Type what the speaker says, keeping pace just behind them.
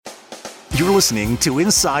You're listening to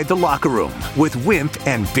Inside the Locker Room with Wimp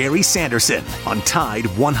and Barry Sanderson on Tide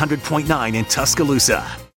 100.9 in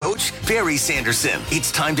Tuscaloosa. Coach Barry Sanderson,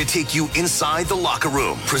 it's time to take you inside the locker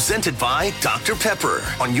room. Presented by Dr. Pepper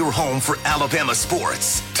on your home for Alabama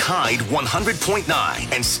sports. Tide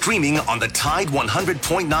 100.9 and streaming on the Tide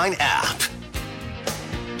 100.9 app.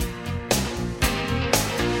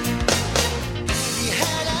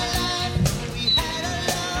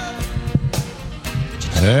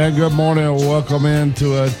 And good morning and welcome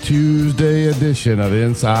into a Tuesday edition of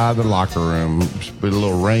Inside the Locker Room. It's been a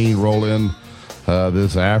little rain roll in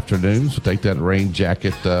this afternoon, so take that rain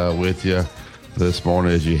jacket with you this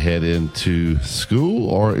morning as you head into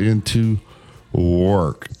school or into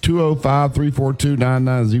work.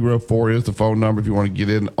 205-342-9904 is the phone number if you want to get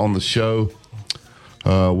in on the show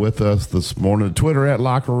with us this morning. Twitter at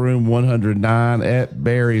Locker Room 109, at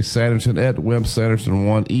Barry Sanderson, at Wimp Sanderson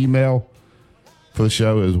 1. Email for the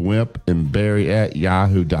show is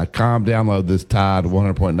wimpandbarry@yahoo.com. Download this Tide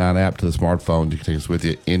 100.9 app to the smartphone. You can take us with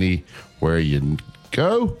you anywhere you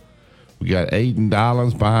go. We got Aiden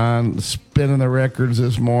Dollins behind spinning the records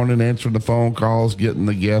this morning, answering the phone calls, getting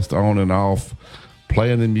the guest on and off,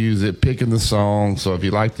 playing the music, picking the song. So if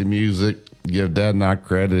you like the music, give Dad and I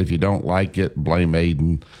credit. If you don't like it, blame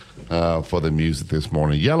Aiden for the music this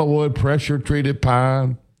morning. Yellowwood pressure-treated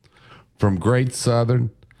pine from Great Southern.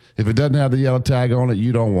 If it doesn't have the yellow tag on it,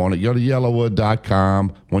 you don't want it. Go to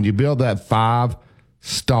yellowwood.com. When you build that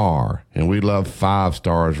 5-star, and we love 5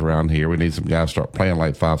 stars around here, we need some guys to start playing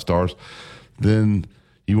like 5 stars, then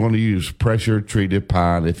you want to use pressure-treated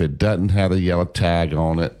pine. If it doesn't have the yellow tag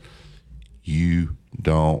on it, you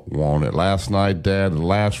don't want it. Last night, Dad, the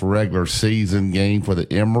last regular season game for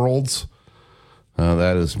the Emeralds.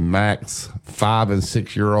 That is Mac's 5- and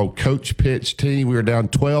 6-year-old coach pitch team. We were down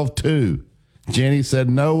 12-2. Jenny said,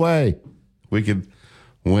 no way we could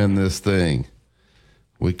win this thing.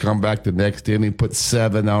 We come back the next inning, put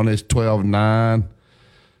 7 on it, 12-9.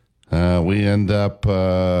 We end up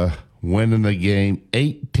winning the game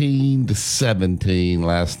 18-17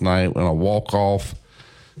 last night on a walk-off.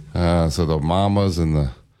 So the mamas and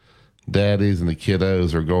the daddies and the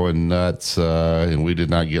kiddos are going nuts, and we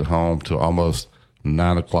did not get home till almost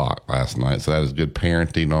 9 o'clock last night. So that is good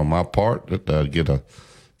parenting on my part to get a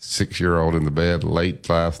 6-year-old in the bed late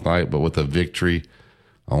last night, but with a victory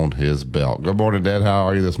on his belt. Good morning, Dad. How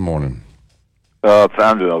are you this morning?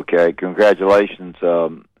 I'm doing okay. Congratulations,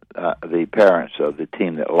 the parents of the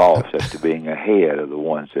team that lost after being ahead of the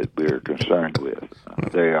ones that we're concerned with.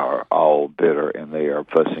 They are all bitter, and they are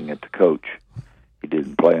fussing at the coach. He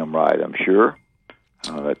didn't play them right, I'm sure.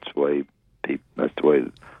 That's the way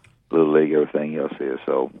Little League, everything else is.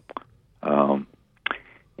 So,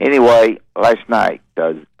 anyway, last night,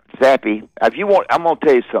 Zappy, I'm going to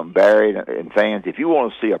tell you something, Barry and fans. If you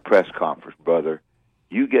want to see a press conference, brother,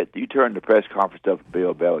 you turn the press conference up to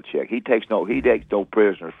Bill Belichick. He takes no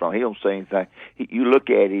prisoners from him. He don't say anything. You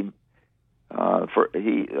look at him.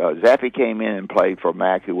 Zappy came in and played for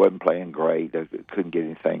Mac, who wasn't playing great. They couldn't get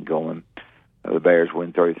anything going. The Bears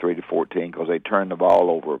win 33-14 because they turned the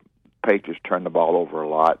ball over. Patriots turned the ball over a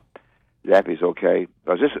lot. Zappy's okay.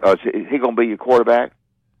 Is he going to be your quarterback?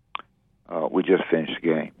 We just finished the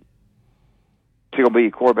game. Is he going to be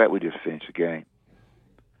your quarterback? We just finished the game.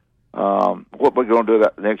 What we're going to do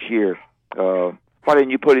that next year? Why didn't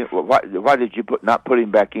you put him? Why did you not put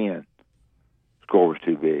him back in? Score was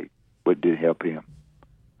too big. It didn't help him.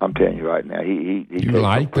 I'm telling you right now. He you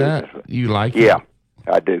like that? You like it? Yeah, it?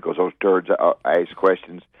 I do, because those turds ask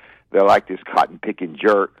questions. They're like this cotton picking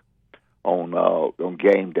jerk on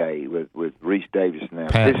game day with Reese Davis now.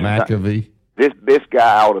 Pat McAfee. This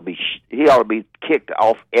guy ought to be kicked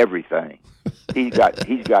off everything. He's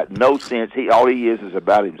got no sense. All he is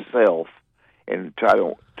about himself, and try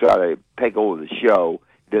to take over the show.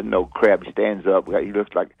 He doesn't know crap. He stands up. He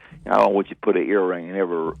looks like, I don't know what you put an earring and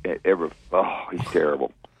ever. Oh, he's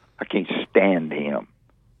terrible. I can't stand him.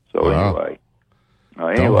 So wow.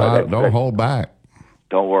 Anyway, don't hold back.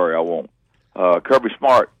 Don't worry, I won't. Kirby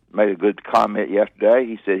Smart made a good comment yesterday.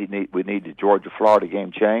 He said we need the Georgia-Florida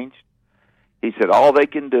game changed. He said all they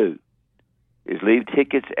can do is leave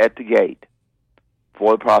tickets at the gate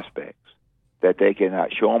for the prospects, that they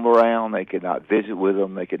cannot show them around, they cannot visit with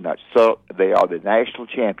them, they cannot. So they are the national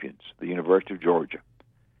champions, the University of Georgia,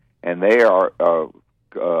 and they are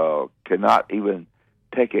cannot even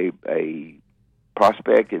take a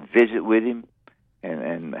prospect and visit with him,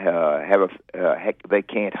 and have they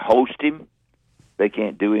can't host him, they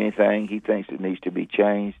can't do anything. He thinks it needs to be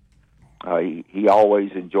changed. He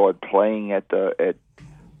always enjoyed playing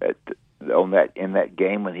in that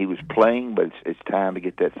game when he was playing, but it's time to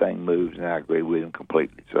get that thing moved, and I agree with him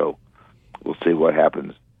completely. So see what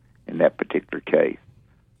happens in that particular case.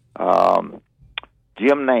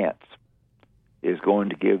 Jim Nance is going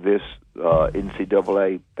to give this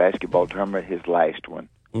NCAA basketball tournament his last one.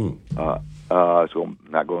 So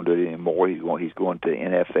not going to do it anymore. He's going to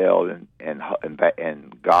NFL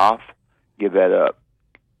and golf. Give that up.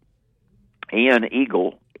 Ian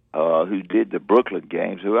Eagle, who did the Brooklyn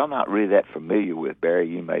games, who I'm not really that familiar with, Barry,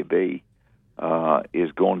 you may be,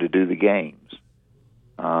 is going to do the games.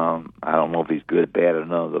 I don't know if he's good, bad, or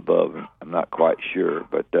none of the above. I'm not quite sure,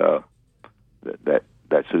 but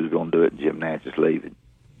that's who's going to do it. Jim Nance is leaving.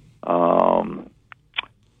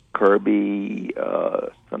 Kirby,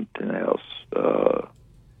 something else.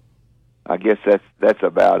 I guess that's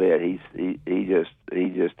about it. He just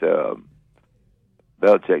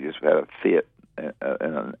Belichick just had a fit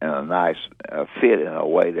and a nice fit in a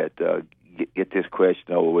way that get this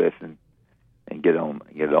question over with and get on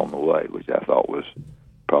the way, which I thought was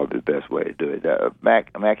probably the best way to do it.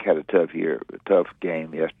 Mac had a tough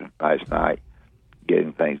game last night,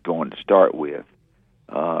 getting things going to start with.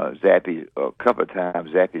 Zappe, a couple of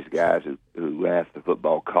times, Zappe's guys who ran after the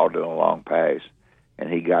football called it a long pass,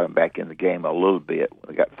 and he got them back in the game a little bit.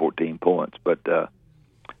 They got 14 points, but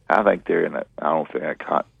I think they're in I don't think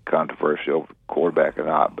a controversial quarterback or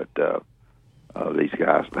not, but these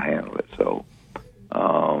guys will handle it. So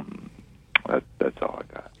that's all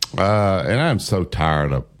I got. And I'm so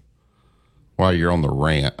tired of, while you're on the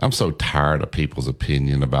rant, I'm so tired of people's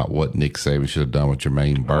opinion about what Nick Saban should have done with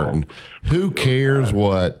Jermaine Burton. Who cares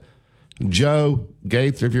what Joe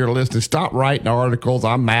Gaither, if you're listening, stop writing articles.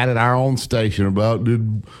 I'm mad at our own station about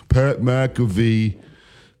did Pat McAfee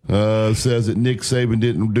says that Nick Saban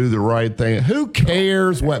didn't do the right thing. Who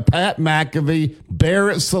cares what Pat McAfee,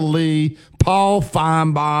 Barrett Sallee, Paul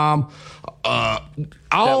Feinbaum,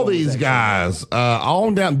 all these guys,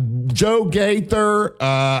 on down, Joe Gaither,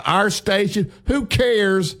 our station, who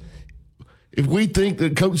cares if we think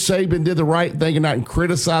that Coach Saban did the right thing and not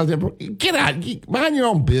criticize him? Get out, mind your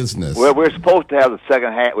own business. Well, we're supposed to have the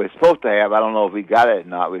second half. We're supposed to have, I don't know if we got it or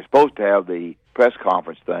not, we're supposed to have the press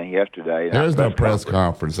conference thing yesterday. There's no press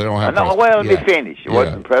conference. They don't have. No, well, let me finish. It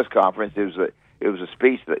wasn't a press conference. It was a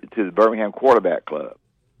speech to the Birmingham Quarterback Club,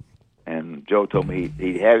 and Joe told me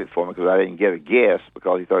he'd have it for me because I didn't get a guess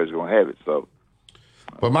because he thought he was going to have it. So,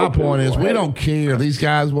 but my point is, we don't care. These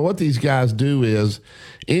guys. Well, what these guys do is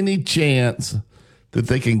any chance that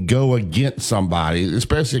they can go against somebody,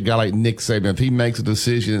 especially a guy like Nick Saban, if he makes a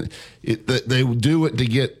decision, they do it to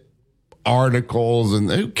get articles,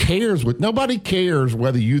 and who cares? Nobody cares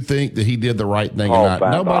whether you think that he did the right thing or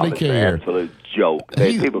not. Nobody cares. Absolute joke.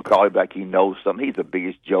 People call him like he knows something. He's the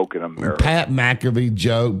biggest joke in America. Pat McAfee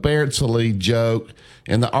joke, Barrett Sallee joke,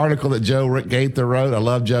 and the article that Joe Gaither wrote. I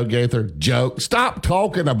love Joe Gaither joke. Stop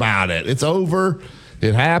talking about it. It's over.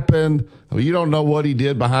 It happened. You don't know what he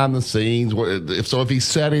did behind the scenes. So if he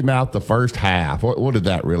set him out the first half, what did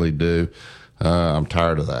that really do? I'm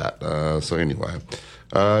tired of that. So anyway.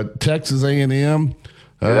 Texas A&M.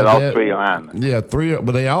 All three linemen. Yeah, three.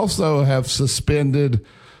 But they also have suspended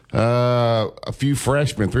a few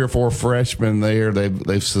freshmen, 3 or 4 freshmen there.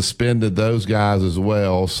 They've suspended those guys as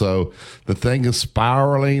well. So the thing is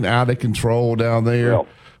spiraling out of control down there. Yep.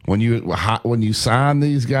 When you sign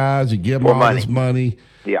these guys, you give them all this money.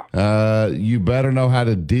 Yeah. You better know how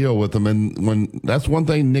to deal with them. And that's one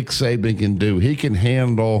thing Nick Saban can do. He can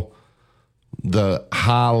handle the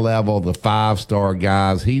high level, the 5-star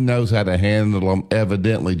guys. He knows how to handle them.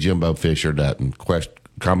 Evidently, Jimbo Fisher doesn't.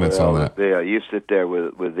 Comments on that? Yeah, you sit there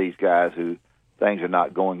with these guys who things are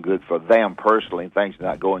not going good for them personally, and things are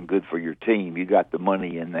not going good for your team. You got the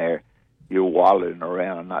money in there. You're wallowing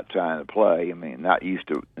around and not trying to play. I mean, not used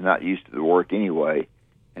to the work anyway,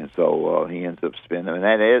 and so he ends up spending. And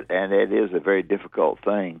that is a very difficult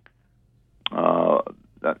thing.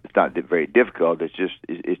 It's not very difficult. It's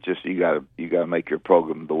just you got to make your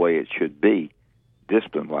program the way it should be,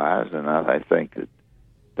 discipline wise. And I think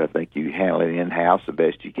you handle it in house the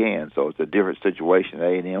best you can. So it's a different situation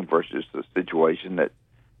at A&M versus the situation at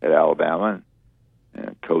Alabama,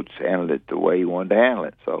 and Coach handled it the way he wanted to handle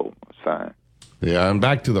it. So it's fine. Yeah, and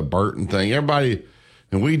back to the Burton thing. Everybody,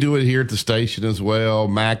 and we do it here at the station as well.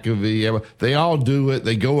 McAfee, they all do it.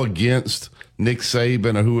 They go against Nick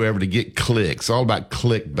Saban or whoever to get clicks. It's all about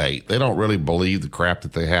clickbait. They don't really believe the crap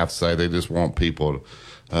that they have to say. They just want people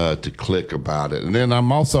to click about it. And then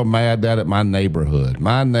I'm also mad at my neighborhood.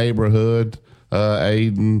 My neighborhood,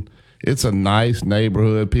 Aiden, it's a nice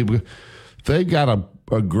neighborhood. They've got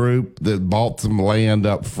a group that bought some land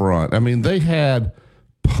up front. I mean, they had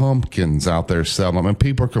pumpkins out there selling them, and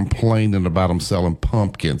people are complaining about them selling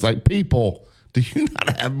pumpkins. Like, people, do you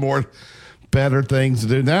not have more better things to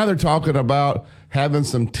do. Now they're talking about having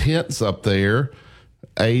some tents up there,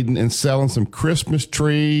 Aiden, and selling some Christmas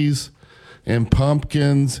trees and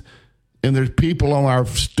pumpkins. And there's people on our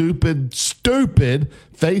stupid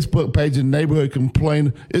Facebook page in the neighborhood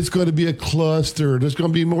complaining it's going to be a cluster. There's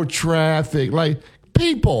going to be more traffic. Like,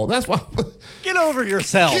 people, that's why. Get over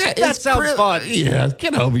yourself. Yeah, that sounds fun. Yeah,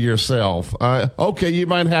 get over yourself. Okay, you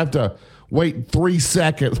might have to wait 3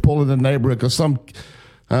 seconds pulling the neighborhood because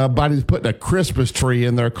somebody's putting a Christmas tree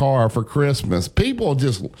in their car for Christmas. People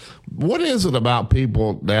just, what is it about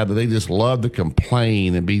people now that they just love to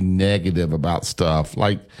complain and be negative about stuff?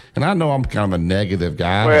 Like, and I know I'm kind of a negative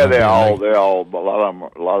guy. Well, they're all, a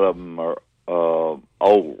lot of them are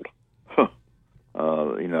old.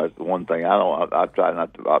 It's the one thing I try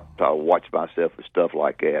not to. I try to watch myself with stuff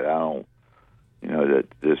like that. I don't,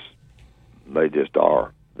 they just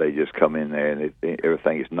are. They just come in there and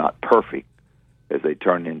everything is not perfect. As they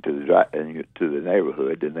turn into the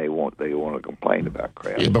neighborhood, then they want to complain about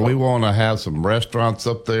crap. Yeah, but we want to have some restaurants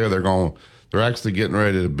up there. They're actually getting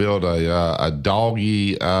ready to build a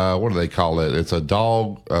doggy. What do they call it? It's a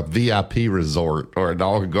VIP resort, or a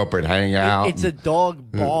dog can go up there and hang out. It's a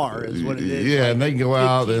dog bar, is what it is. Yeah, and they can go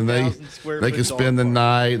out and they can spend the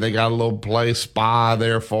night. They got a little place spa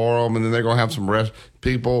there for them, and then they're gonna have some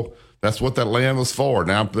people. That's what that land was for.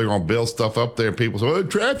 Now they're going to build stuff up there. People say, oh,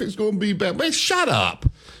 traffic's going to be bad. Man, shut up.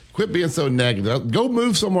 Quit being so negative. Go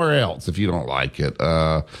move somewhere else if you don't like it.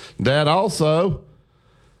 Dad, also,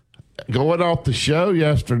 going off the show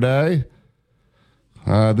yesterday,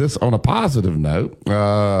 this on a positive note,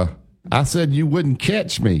 I said you wouldn't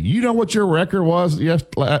catch me. You know what your record was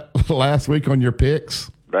last week on your picks?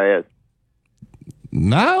 Bad.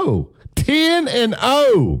 No.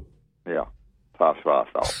 10-0. Yeah. That's what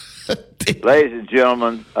I thought. Ladies and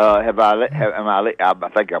gentlemen, I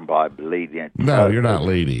think I'm probably leading. No, you're not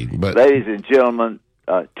leading. But ladies and gentlemen,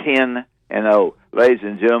 10-0. Ladies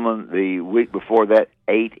and gentlemen, the week before that,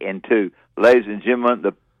 8-2. Ladies and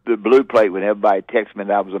gentlemen, the blue plate when everybody texts me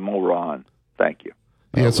that I was a moron. Thank you.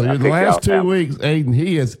 Yeah, so in the last 2 weeks, Aiden,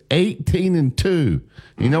 he is 18-2.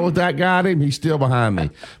 You know what that got him? He's still behind me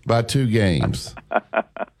by 2 games.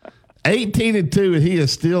 18-2, and he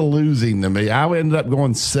is still losing to me. I ended up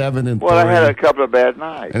going 7-3. Well, I had a couple of bad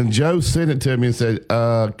nights. And Joe sent it to me and said,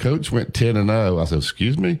 Coach went 10-0. I said,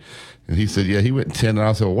 excuse me? And he said, yeah, he went 10. And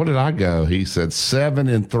I said, well, what did I go? He said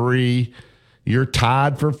 7-3. You're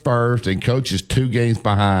tied for first, and Coach is 2 games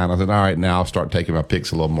behind. I said, all right, now I'll start taking my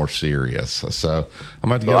picks a little more serious. So I'm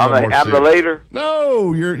going to get a little more serious. I'm the leader?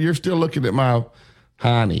 No, you're still looking at my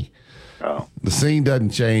hiney. Oh. The scene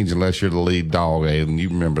doesn't change unless you're the lead dog, Aiden. You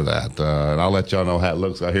remember that. And I'll let y'all know how it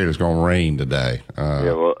looks out here. It's going to rain today.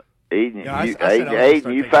 Yeah, well,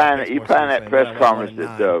 Aiden, you find that press conference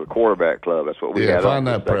at the quarterback club. That's what we had. Yeah, find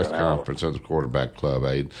that press conference at the quarterback club,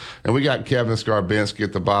 Aiden. And we got Kevin Skarbinski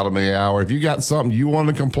at the bottom of the hour. If you got something you want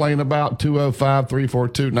to complain about,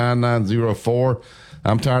 205-342-9904.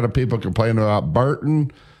 I'm tired of people complaining about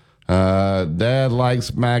Burton. Dad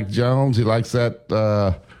likes Mac Jones. He likes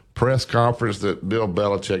that press conference that Bill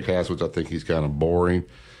Belichick has, which I think he's kind of boring.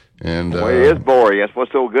 And well, it is boring. That's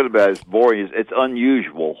what's so good about it. It's boring. It's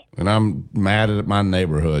unusual. And I'm mad at my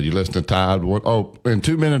neighborhood. You listen to Todd. In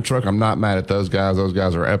 2 Minute Truck, I'm not mad at those guys. Those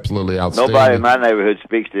guys are absolutely outstanding. Nobody in my neighborhood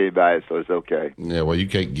speaks to anybody, so it's okay. Yeah, well, you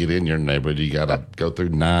can't get in your neighborhood. You got to go through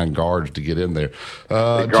 9 guards to get in there.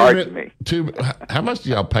 They guard me. How much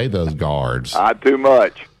do y'all pay those guards? Too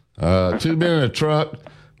much. 2 Minute Truck.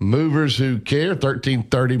 Movers who care,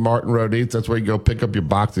 1330 Martin Road East. That's where you go pick up your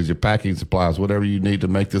boxes, your packing supplies, whatever you need to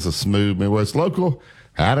make this a smooth move. Well, it's local,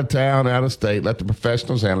 out of town, out of state. Let the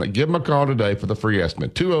professionals handle it. Give them a call today for the free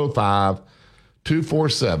estimate.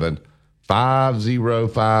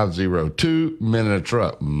 205-247-5050. 2 Minute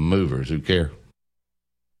Truck. Movers who care.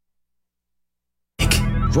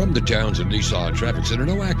 From the Townsend Nissan Traffic Center,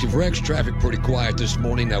 no active wrecks. Traffic pretty quiet this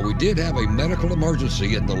morning. Now, we did have a medical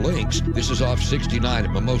emergency in the Links. This is off 69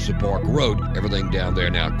 at Mimosa Park Road. Everything down there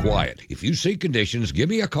now quiet. If you see conditions, give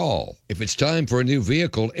me a call. If it's time for a new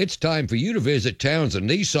vehicle, it's time for you to visit Townsend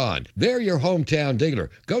Nissan. They're your hometown dealer.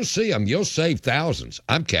 Go see them. You'll save thousands.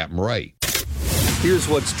 I'm Captain Ray. Here's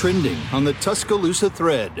what's trending on the Tuscaloosa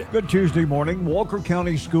Thread. Good Tuesday morning. Walker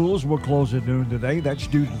County schools will close at noon today. That's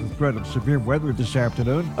due to the threat of severe weather this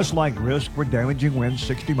afternoon. A slight risk for damaging winds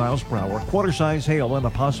 60 miles per hour. Quarter-size hail and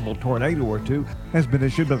a possible tornado or two has been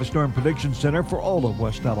issued by the Storm Prediction Center for all of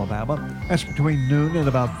West Alabama. That's between noon and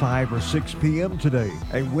about 5 or 6 p.m. today.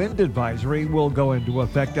 A wind advisory will go into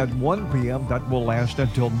effect at 1 p.m. That will last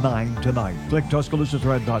until 9 tonight. Click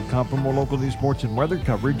TuscaloosaThread.com for more local news, sports, and weather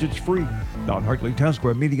coverage. It's free. Don Hartley, Family Town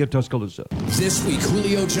Square Media, Tuscaloosa. This week,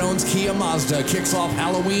 Julio Jones Kia Mazda kicks off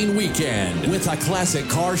Halloween weekend with a classic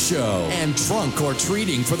car show and trunk or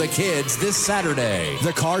treating for the kids this Saturday.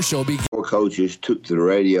 The car show begins. Four coaches took to the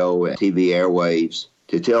radio and TV airwaves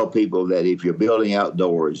to tell people that if you're building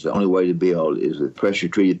outdoors, the only way to build is with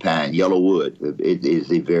pressure-treated pine, yellow wood. It is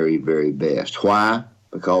the very, very best. Why?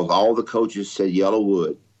 Because all the coaches said yellow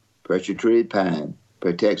wood, pressure-treated pine,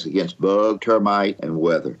 protects against bug, termite, and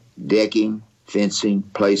weather. Decking, fencing,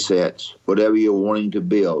 play sets, whatever you're wanting to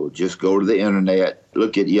build, just go to the internet,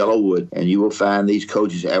 look at yellow wood, and you will find these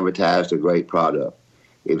coaches advertised a great product.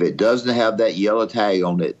 If it doesn't have that yellow tag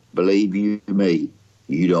on it, believe you me,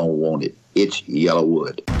 you don't want it. It's yellow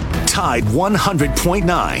wood. Tide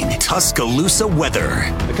 100.9 Tuscaloosa weather.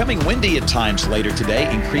 Becoming windy at times later today.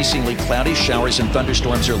 Increasingly cloudy showers and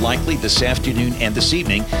thunderstorms are likely this afternoon and this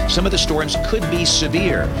evening. Some of the storms could be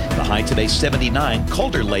severe. The high today 79.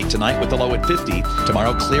 Colder late tonight with the low at 50.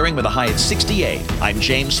 Tomorrow clearing with a high at 68. I'm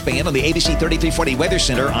James Spann on the ABC 3340 Weather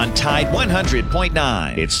Center on Tide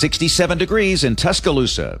 100.9. It's 67 degrees in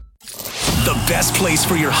Tuscaloosa. The best place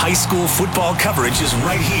for your high school football coverage is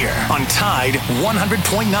right here on Tide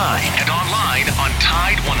 100.9 and online on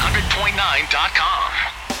Tide100.9.com.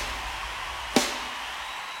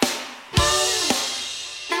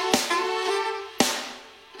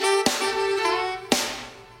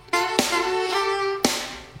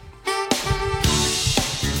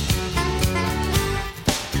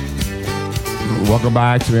 Welcome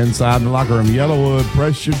back to Inside the Locker Room. Yellowwood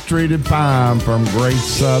pressure-treated pine from Great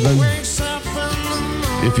Southern.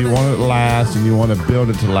 If you want it to last and you want to build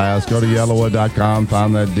it to last, go to yellowwood.com,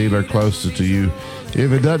 find that dealer closest to you.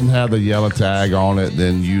 If it doesn't have the yellow tag on it,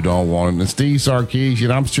 then you don't want it. And Steve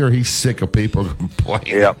Sarkisian, I'm sure he's sick of people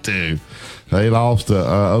complaining too. They lost to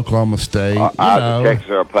Oklahoma State. Texas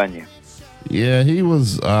are upon you. Yeah, he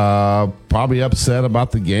was probably upset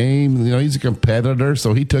about the game. You know, he's a competitor,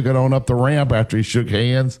 so he took it on up the ramp after he shook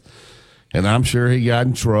hands. And I'm sure he got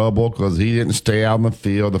in trouble because he didn't stay out in the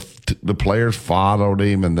field. The players followed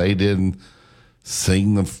him, and they didn't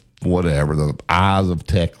sing the Eyes of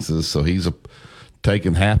Texas. So he's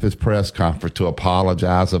taken half his press conference to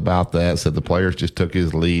apologize about that, said the players just took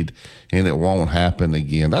his lead, and it won't happen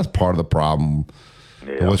again. That's part of the problem.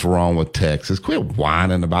 Yeah. What's wrong with Texas? Quit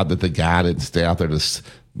whining about that the guy didn't stay out there.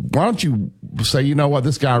 Why don't you say, you know what,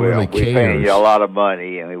 this guy really cares? We're paying you a lot of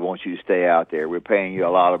money, and we want you to stay out there. We're paying you a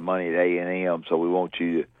lot of money at A&M, so we want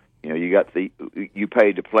you to, you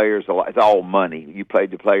paid the players a lot. It's all money. You paid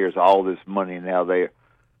the players all this money, and now they're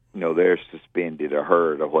suspended or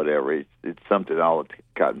hurt or whatever. It's something all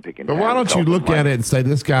cotton picking. But why don't you look at it and say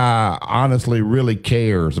this guy honestly really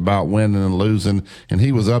cares about winning and losing, and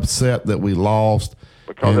he was upset that we lost.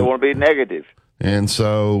 Because they want to be negative. And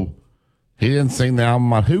so he didn't sing the alma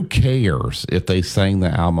mater. Who cares if they sang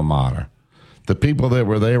the alma mater? The people that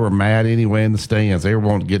were there were mad anyway in the stands. They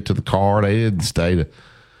wanted to get to the car. They didn't stay.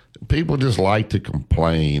 People just like to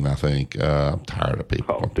complain, I think. I'm tired of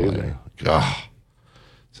people complaining. God,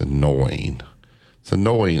 it's annoying. It's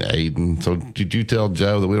annoying, Aiden. So did you tell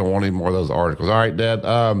Joe that we don't want any more of those articles? All right, Dad.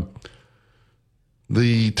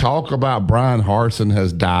 The talk about Brian Harsin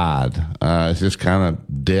has died. It's just kind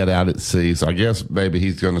of dead out at sea. So I guess maybe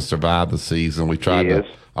he's going to survive the season. We tried to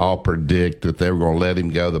all predict that they were going to let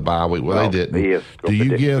him go the bye week. Well, they didn't. Do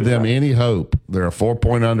you give them any hope? They're a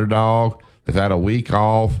 4-point underdog. They've had a week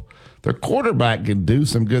off. Their quarterback can do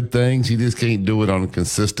some good things. He just can't do it on a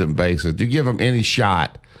consistent basis. Do you give them any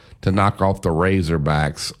shot to knock off the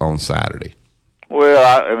Razorbacks on Saturday? Well,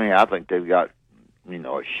 I think they've got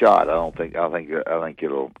a shot. I think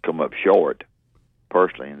it'll come up short.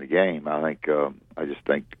 Personally, in the game, I just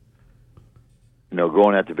think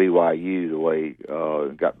going out to BYU the way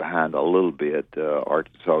got behind a little bit.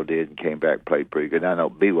 Arkansas did and came back, played pretty good. I know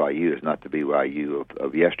BYU is not the BYU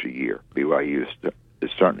of yesteryear. BYU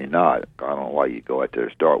is certainly not. I don't know why you go out there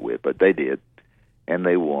to start with, but they did, and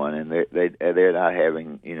they won, and they're not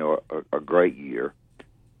having a great year.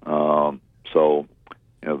 So.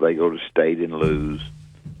 They go to state and lose,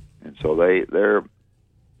 and so they're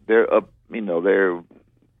up. They're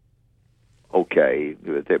okay.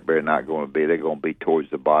 They're not going to be. They're going to be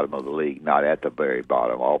towards the bottom of the league, not at the very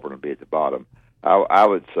bottom. Auburn will be at the bottom. I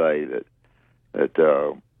would say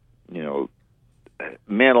that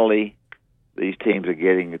mentally, these teams are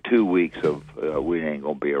getting 2 weeks of we ain't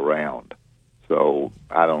going to be around. So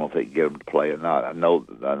I don't know if they can get them to play or not. I know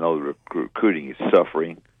the recruiting is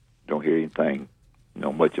suffering. Don't hear anything.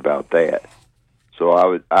 Much about that. So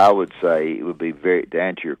I would say it would be to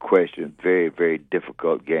answer your question, very, very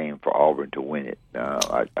difficult game for Auburn to win it.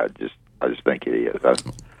 I just think it is.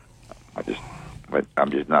 but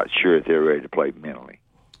I'm just not sure if they're ready to play mentally.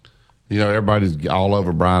 You know, everybody's all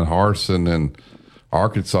over Brian Harsin and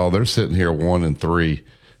Arkansas. They're sitting here 1-3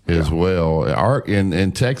 as well.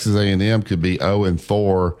 And Texas A&M could be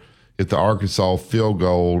 0-4 if the Arkansas field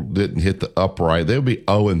goal didn't hit the upright. They'll be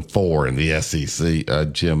 0-4 in the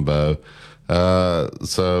SEC, Jimbo.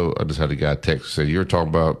 So I just had a guy text say, you were talking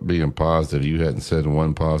about being positive. You hadn't said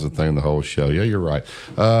one positive thing the whole show. Yeah, you're right.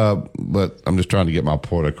 But I'm just trying to get my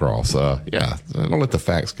point across. Yeah, don't let the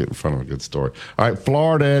facts get in front of a good story. All right,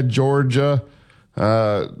 Florida at Georgia.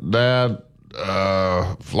 Dad,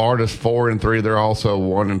 Florida's 4-3. They're also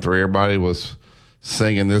 1-3. Everybody was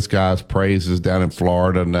singing this guy's praises down in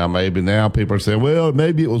Florida. Now people are saying, well,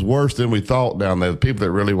 maybe it was worse than we thought down there. The people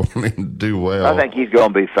that really want him to do well. I think he's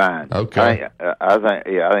going to be fine. Okay.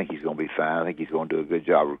 I think he's going to be fine. I think he's going to do a good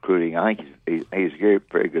job recruiting. I think he's a very,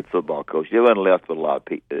 very good football coach. They weren't left with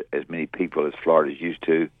as many people as Florida's used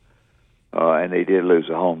to, and they did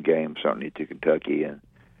lose a home game certainly to Kentucky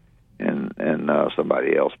and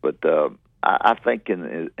somebody else. But I think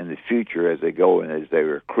in the future, as they go and as they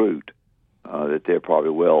recruit, that they're probably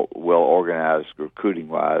well organized recruiting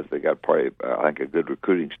wise. They got probably I think a good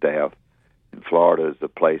recruiting staff. And Florida is the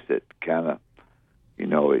place that kind of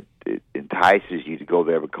it entices you to go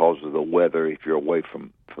there because of the weather. If you're away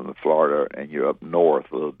from the Florida and you're up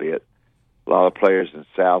north a little bit, a lot of players in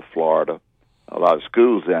South Florida, a lot of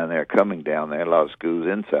schools down there coming down there, a lot of schools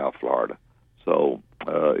in South Florida. So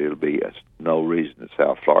it'll be no reason that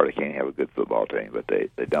South Florida can't have a good football team, but they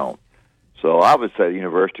don't. So I would say the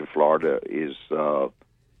University of Florida is going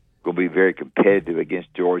to be very competitive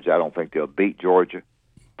against Georgia. I don't think they'll beat Georgia,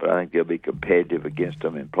 but I think they'll be competitive against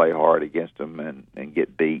them and play hard against them and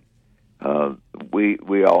get beat.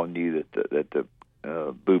 We all knew that the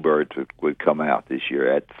Bluebirds would come out this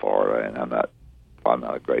year at Florida, and I'm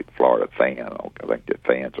not a great Florida fan. I think the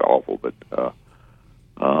fans are awful, but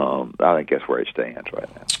I think that's where it stands right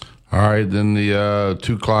now. All right, then the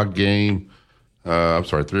 2 o'clock game.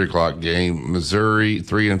 3 o'clock game. Missouri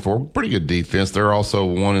 3-4, pretty good defense. They're also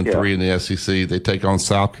 1-3 in the SEC. They take on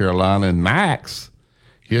South Carolina and Max.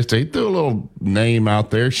 Yes, they threw a little name out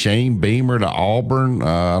there, Shane Beamer to Auburn.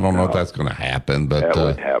 I don't know if that's going to happen, but that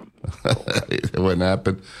wouldn't happen. It wouldn't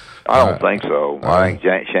happen. I don't think so. I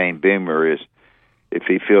think Shane Beamer is, if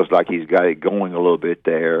he feels like he's got it going a little bit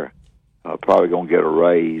there, probably going to get a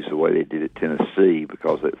raise the way they did at Tennessee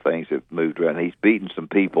because things have moved around. He's beaten some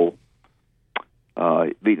people.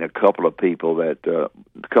 Beating a couple of people a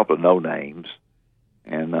couple of no names,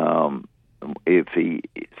 and if he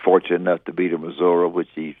is fortunate enough to beat a Missouri, which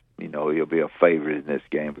he'll be a favorite in this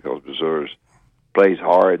game because Missouri plays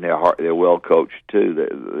hard and they're well coached too.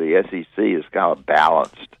 The SEC is kind of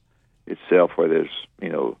balanced itself, where there's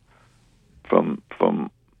from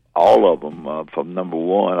all of them from number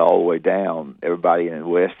one all the way down, everybody in the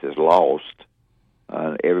West has lost.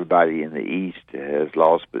 Everybody in the East has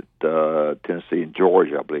lost, but Tennessee and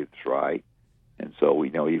Georgia, I believe that's right. And so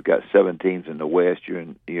you've got 7 teams in the West. You're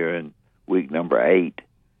in week number 8,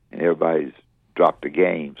 and everybody's dropped a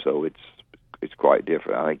game. So it's quite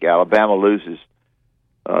different. I think Alabama loses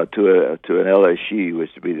to an LSU,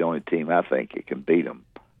 which would be the only team I think it can beat them.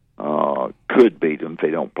 Could beat them if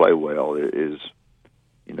they don't play well. Is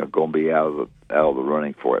going to be out of the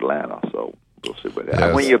running for Atlanta. So we'll see what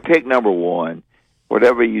happens. When you pick number 1.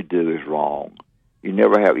 Whatever you do is wrong. You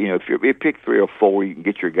never have, if you pick 3 or 4, you can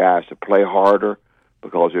get your guys to play harder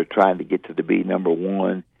because they're trying to get to be number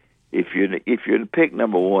 1. If you're pick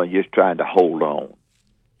number 1, you're just trying to hold on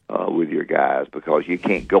with your guys because you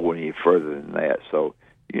can't go any further than that. So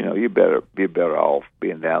you're better off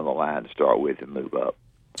being down the line to start with and move up.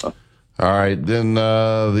 All right, then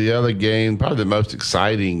the other game, probably the most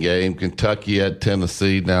exciting game, Kentucky at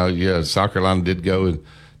Tennessee. Now, South Carolina did go and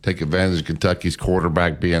take advantage of Kentucky's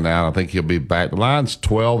quarterback being out. I think he'll be back. The line's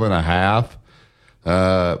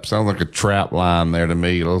 12.5. Sounds like a trap line there to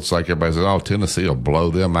me. It looks like everybody says, Tennessee will blow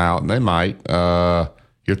them out, and they might.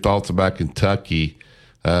 Your thoughts about Kentucky,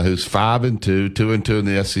 who's 5-2, 2-2 in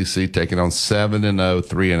the SEC, taking on 7-0,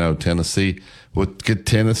 3-0 Tennessee. Could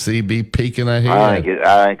Tennessee be peeking ahead? I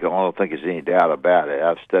don't think there's any doubt about it.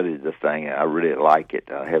 I've studied the thing, and I really like it.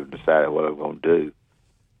 I haven't decided what I'm going to do.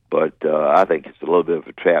 But I think it's a little bit of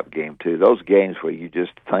a trap game, too. Those games where you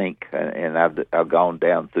just think, and I've gone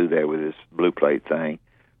down through there with this blue plate thing,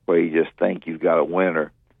 where you just think you've got a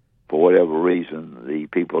winner for whatever reason. The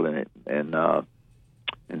people in it and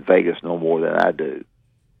in Vegas know more than I do.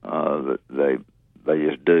 They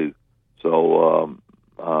just do. So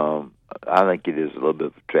I think it is a little bit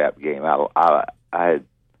of a trap game. I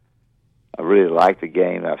really like the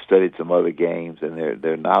game. I've studied some other games, and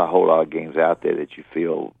there are not a whole lot of games out there that you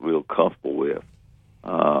feel real comfortable with.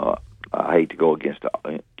 I hate to go against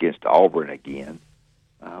Auburn again,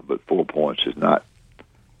 but 4 points is not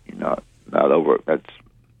over. That's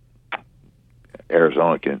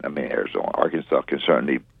Arkansas can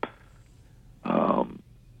certainly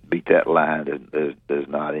beat that line. There's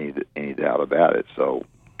not any doubt about it. So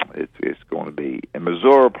it's going to be. And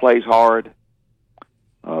Missouri plays hard.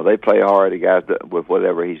 They play hard. The guys, with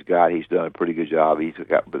whatever he's got, he's done a pretty good job. He's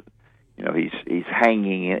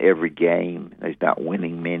hanging in every game. He's not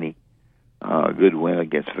winning many. Good win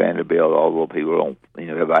against Vanderbilt, although people don't.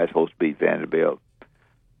 Everybody's supposed to beat Vanderbilt.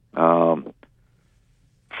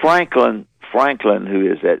 Franklin,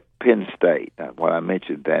 who is at Penn State, when I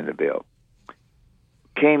mentioned Vanderbilt,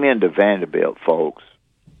 came into Vanderbilt, folks,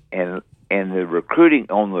 and the recruiting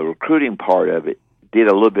part of it did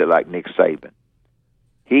a little bit like Nick Saban.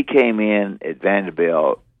 He came in at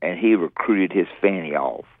Vanderbilt and he recruited his fanny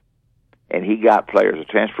off, and he got players. The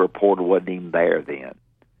transfer portal wasn't even there then.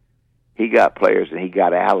 He got players and he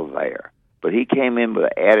got out of there. But he came in with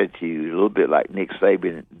an attitude, a little bit like Nick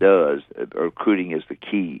Saban does. Recruiting is the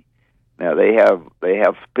key. Now they have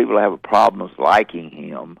people have problems liking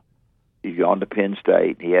him. He's gone to Penn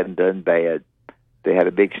State. He hadn't done bad. They had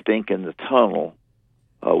a big stink in the tunnel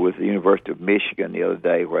with the University of Michigan the other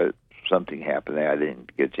day where something happened there. I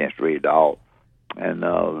didn't get a chance to read it all, and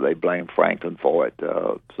they blamed Franklin for it.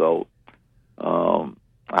 But I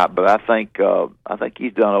think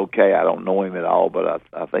he's done okay. I don't know him at all, but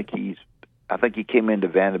I think he came into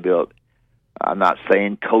Vanderbilt. I'm not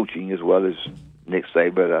saying coaching as well as Nick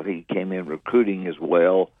Saban, but I think he came in recruiting as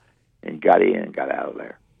well and got in and got out of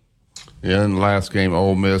there. Yeah, in the last game,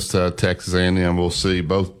 Ole Miss, Texas A&M, we'll see.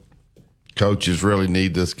 Both coaches really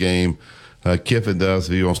need this game. Kiffin does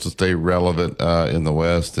if he wants to stay relevant in the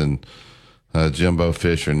West, and Jimbo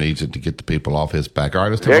Fisher needs it to get the people off his back. All right,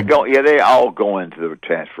 let's they all go into the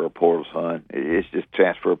transfer portal, son. It's just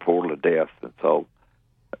transfer portal to death, and so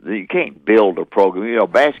you can't build a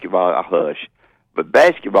program. Basketball, a hush, but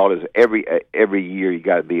basketball is every year you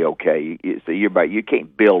got to be okay. It's a year by year. You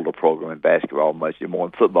can't build a program in basketball much anymore,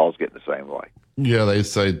 and football's getting the same way. Yeah, they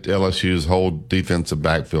say LSU's whole defensive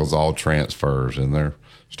backfield's all transfers, and they're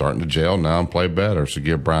starting to gel now and play better. So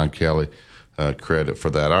give Brian Kelly credit for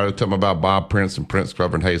that. All right, tell me about Bob Prince and Prince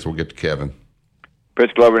Glover and Hayes. We'll get to Kevin.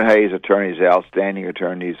 Prince Glover and Hayes, attorneys, outstanding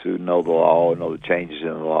attorneys who know the law, know the changes in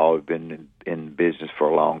the law, have been in business for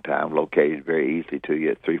a long time, located very easily to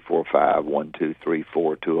you at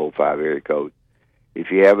 345-1234-205 area code. If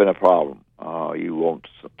you're having a problem, you want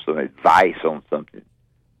some advice on something,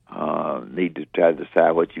 need to try to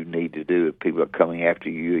decide what you need to do. If people are coming after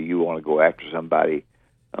you, you want to go after somebody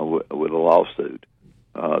with a lawsuit,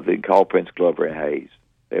 then call Prince Glover and Hayes.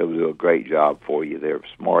 They'll do a great job for you. They're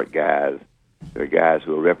smart guys. They're guys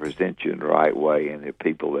who will represent you in the right way, and they're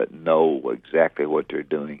people that know exactly what they're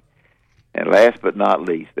doing. And last but not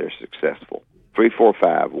least, they're successful.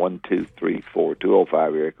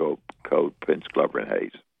 345-1234-205 area code Prince Glover and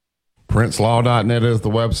Hayes. PrinceLaw.net is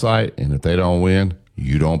the website, and if they don't win,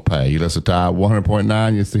 you don't pay. You listen to Tide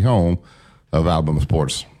 100.9. It's the home of Alabama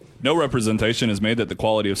sports. No representation is made that the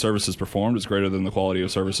quality of services performed is greater than the quality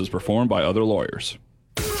of services performed by other lawyers.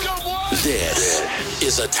 This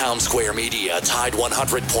is a Town Square Media Tide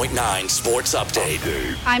 100.9 Sports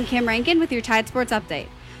Update. I'm Kim Rankin with your Tide Sports Update.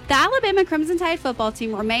 The Alabama Crimson Tide football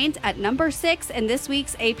team remains at number 6 in this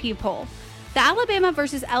week's AP poll. The Alabama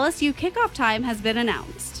versus LSU kickoff time has been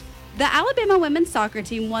announced. The Alabama women's soccer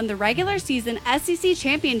team won the regular season SEC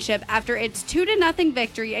championship after its 2-0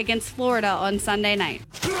 victory against Florida on Sunday night.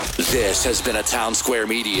 This has been a Town Square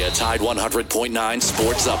Media Tide 100.9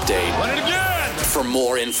 Sports Update. Run it again! For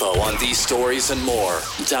more info on these stories and more,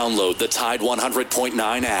 download the Tide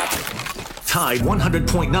 100.9 app. Tide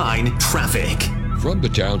 100.9 Traffic. From the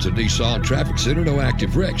Townsend Nissan Traffic Center, no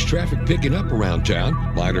active wrecks. Traffic picking up around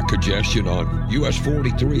town. Minor congestion on US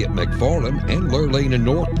 43 at McFarland and Lure Lane in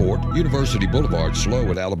Northport. University Boulevard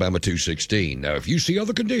slow at Alabama 216. Now, if you see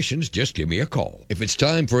other conditions, just give me a call. If it's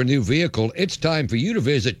time for a new vehicle, it's time for you to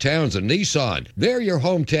visit Townsend Nissan. They're your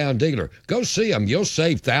hometown dealer. Go see them. You'll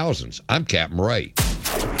save thousands. I'm Captain Ray.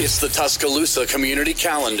 It's the Tuscaloosa Community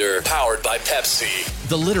Calendar, powered by Pepsi.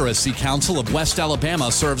 The Literacy Council of West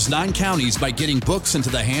Alabama serves 9 counties by getting books into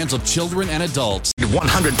the hands of children and adults.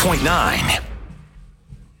 100.9.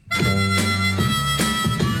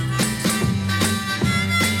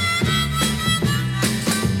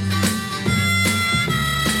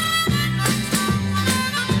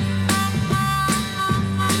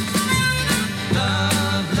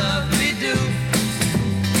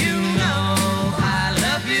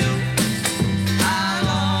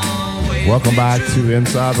 Welcome back to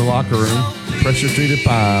Inside the Locker Room. Pressure Treated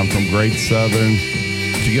Pine from Great Southern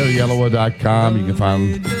If you go to yellowwood.com, you can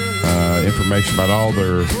find information about all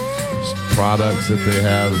their products that they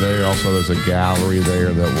have there. Also, there's a gallery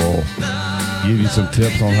there that will give you some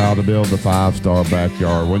tips on how to build the 5-star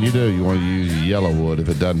backyard. When you do, you want to use Yellowwood. If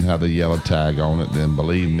it doesn't have the yellow tag on it, then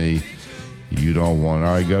believe me, you don't want it.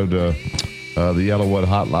 All right, go to the Yellowwood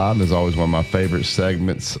Hotline. Is always one of my favorite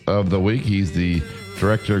segments of the week. He's the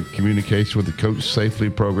Director of Communication with the Coach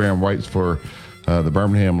Safely program, writes for the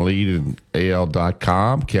Birmingham Lead and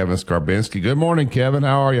AL.com. Kevin Skarbinski. Good morning, Kevin.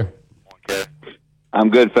 How are you? I'm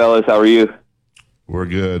good, fellas. How are you? We're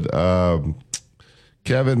good.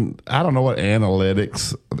 Kevin, I don't know what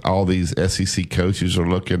analytics all these SEC coaches are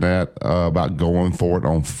looking at about going for it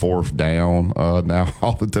on 4th down. Now,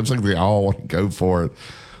 all the times like they all want to go for it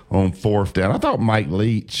on 4th down. I thought Mike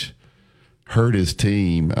Leach hurt his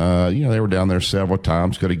team. They were down there several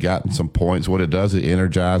times, could have gotten some points. What it does, it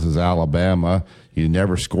energizes Alabama. You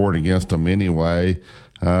never scored against them anyway.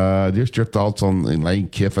 Just your thoughts on Lane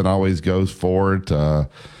Kiffin always goes for it.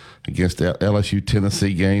 Against the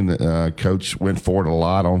LSU-Tennessee game, the coach went for it a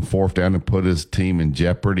lot on 4th down and put his team in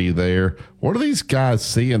jeopardy there. What are these guys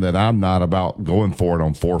seeing that I'm not about going for it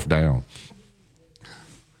on 4th down?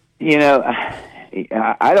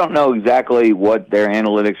 I don't know exactly what their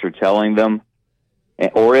analytics are telling them,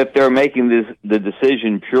 or if they're making the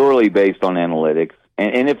decision purely based on analytics.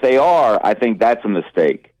 And if they are, I think that's a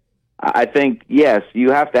mistake. I think, yes,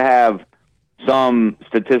 you have to have some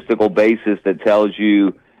statistical basis that tells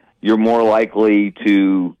you you're more likely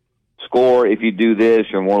to score if you do this,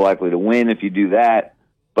 you're more likely to win if you do that.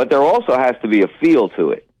 But there also has to be a feel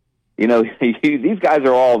to it. These guys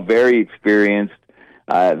are all very experienced.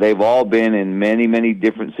 They've all been in many, many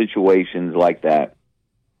different situations like that.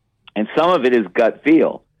 And some of it is gut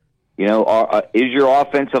feel. Is your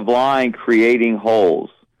offensive line creating holes?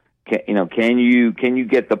 Can you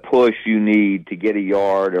get the push you need to get a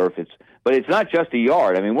yard? But it's not just a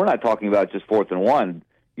yard. I mean, we're not talking about just 4th and 1.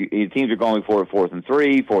 Your teams are going for it 4th and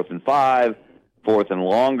 3, 4th and 5, 4th and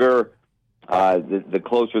longer. The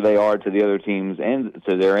closer they are to the other team's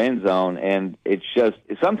to their end zone, and it's just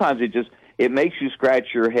sometimes it makes you scratch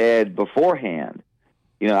your head beforehand.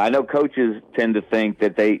 I know coaches tend to think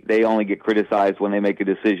that they only get criticized when they make a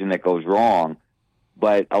decision that goes wrong,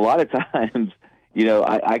 but a lot of times,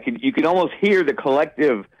 you can almost hear the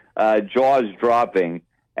collective jaws dropping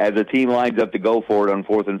as a team lines up to go for it on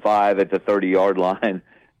 4th and 5 at the 30-yard line,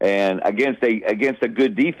 and against a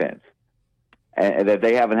good defense, and that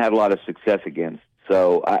they haven't had a lot of success against.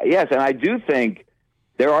 So yes, and I do think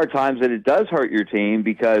there are times that it does hurt your team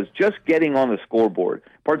because just getting on the scoreboard,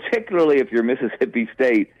 particularly if you're Mississippi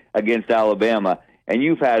State against Alabama, and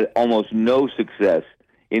you've had almost no success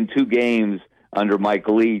in 2 games under Mike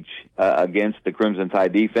Leach against the Crimson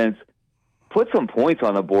Tide defense, put some points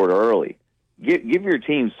on the board early. Give your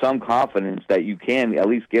team some confidence that you can at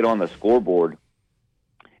least get on the scoreboard.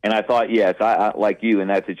 And I thought, yes, I like you in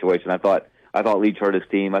that situation. I thought Leach hurt his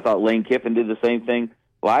team. I thought Lane Kiffin did the same thing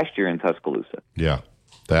last year in Tuscaloosa. Yeah,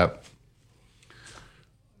 that.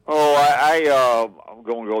 I'm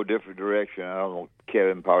going to go a different direction. I don't know.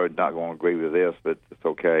 Kevin probably not going to agree with this, but it's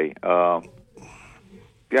okay.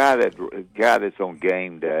 Guy that's on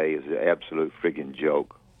game day is an absolute freaking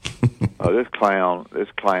joke. This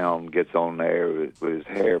clown gets on there with his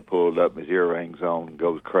hair pulled up, his earrings on, and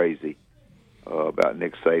goes crazy about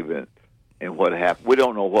Nick Saban and what happened. We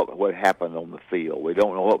don't know what happened on the field. We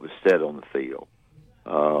don't know what was said on the field.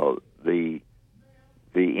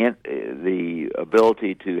 The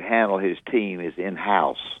ability to handle his team is in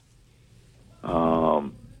house.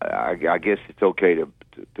 I guess it's okay to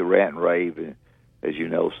rant and rave, and as you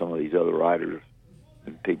know, some of these other writers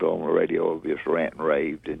and people on the radio have just rant and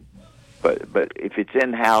raved. But if it's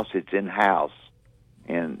in house, it's in house,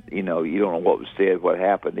 and you don't know what was said, what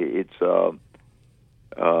happened.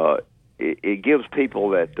 It gives people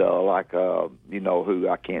that who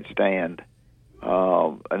I can't stand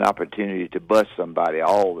an opportunity to bust somebody.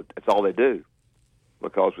 That's all they do,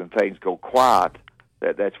 because when things go quiet,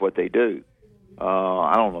 that's what they do.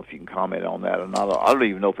 I don't know if you can comment on that or not. I don't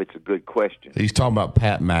even know if it's a good question. He's talking about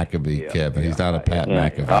Pat McAfee, Kevin. He's not a Pat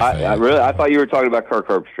McAfee fan. I thought you were talking about Kirk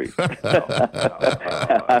Herbstreit.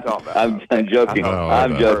 I'm joking.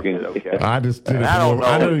 I'm joking. Okay. I just didn't know.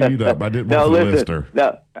 I know you know, but I didn't know the listener.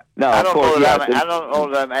 No. I don't know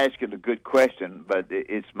that I'm asking a good question, but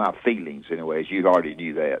it's my feelings, anyways. You already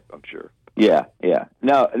knew that, I'm sure. Yeah.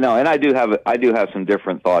 No, and I do have some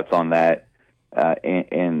different thoughts on that,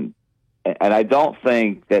 and I don't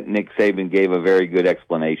think that Nick Saban gave a very good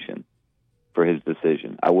explanation for his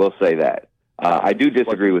decision. I will say that. I do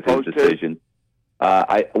disagree with his decision.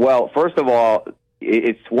 First of all,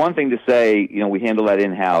 it's one thing to say, we handle that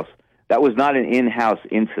in-house. That was not an in-house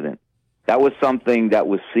incident. That was something that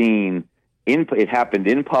was seen it happened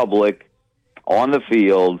in public, on the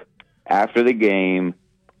field, after the game.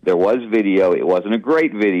 There was video. It wasn't a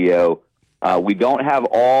great video. We don't have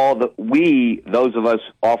those of us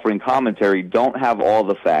offering commentary, don't have all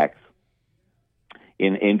the facts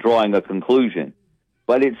in drawing a conclusion.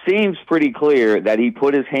 But it seems pretty clear that he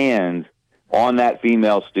put his hands on that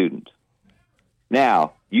female student.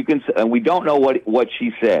 Now, and we don't know what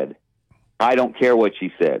she said. I don't care what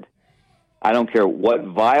she said. I don't care what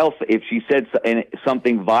if she said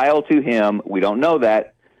something vile to him, we don't know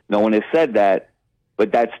that. No one has said that.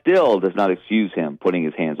 But that still does not excuse him putting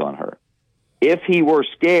his hands on her. If he were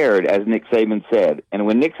scared, as Nick Saban said, and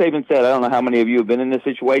when Nick Saban said, I don't know how many of you have been in this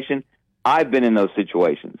situation, I've been in those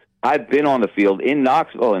situations. I've been on the field, in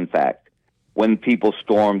Knoxville, in fact, when people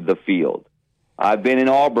stormed the field. I've been in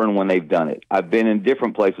Auburn when they've done it. I've been in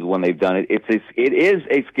different places when they've done it. It is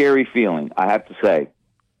a scary feeling, I have to say.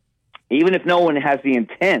 Even if no one has the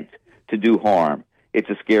intent to do harm, it's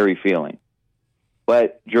a scary feeling.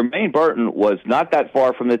 But Jermaine Burton was not that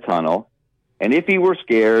far from the tunnel, and if he were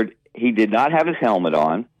scared, he did not have his helmet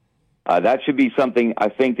on. That should be something I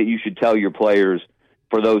think that you should tell your players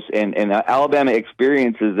for those. And Alabama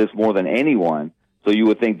experiences this more than anyone, so you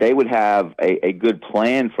would think they would have a good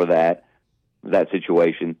plan for that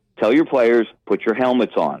situation. Tell your players, put your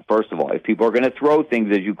helmets on. First of all, if people are going to throw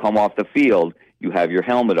things as you come off the field, you have your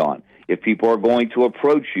helmet on. If people are going to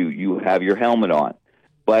approach you, you have your helmet on.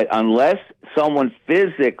 But unless someone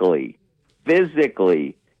physically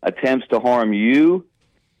attempts to harm you,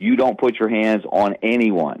 you don't put your hands on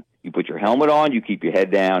anyone. You put your helmet on, you keep your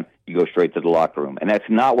head down, you go straight to the locker room. And that's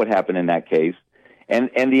not what happened in that case. And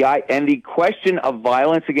the question of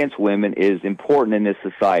violence against women is important in this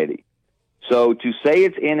society. So to say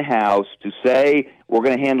it's in-house, to say we're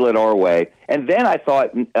going to handle it our way, and then I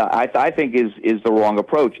think is the wrong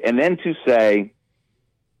approach. And then to say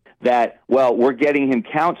that, well, we're getting him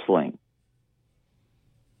counseling.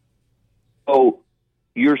 So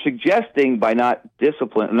you're suggesting by not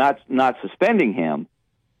suspending him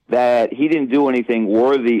that he didn't do anything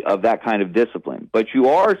worthy of that kind of discipline. But you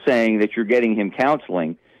are saying that you're getting him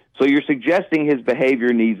counseling, so you're suggesting his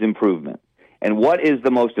behavior needs improvement. And what is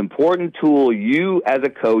the most important tool you as a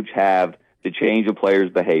coach have to change a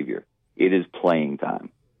player's behavior? It is playing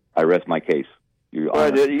time. I rest my case.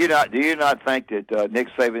 Well, do you not think that Nick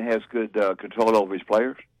Saban has good control over his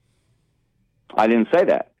players? I didn't say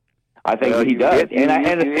that. I think he does.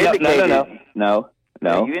 No.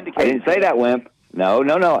 I didn't say that, Wimp.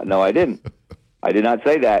 No, I didn't. I did not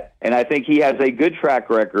say that. And I think he has a good track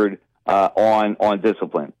record on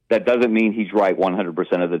discipline. That doesn't mean he's right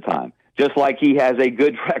 100% of the time. Just like he has a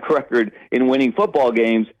good track record in winning football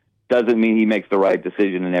games, doesn't mean he makes the right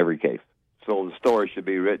decision in every case. So the story should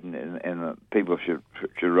be written, and people should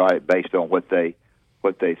write it based on what they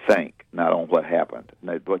think, not on what happened.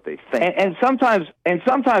 What they think. And sometimes,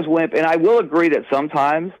 Wimp, and I will agree that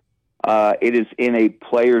sometimes it is in a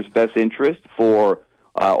player's best interest for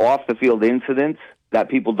off the field incidents that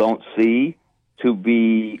people don't see to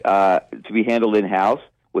be handled in house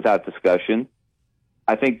without discussion.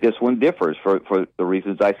 I think this one differs for the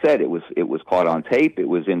reasons I said. It was caught on tape. It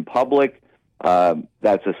was in public.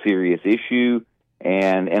 That's a serious issue,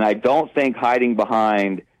 and I don't think hiding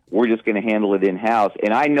behind we're just going to handle it in house.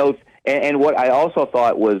 And I know, and what I also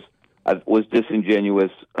thought was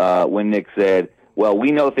disingenuous when Nick said, "Well,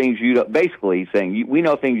 we know things you don't." Basically, saying we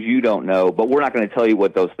know things you don't know, but we're not going to tell you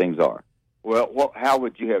what those things are. Well, how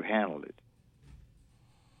would you have handled it?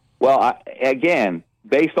 Well, again,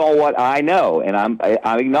 based on what I know, and I'm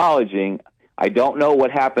acknowledging I don't know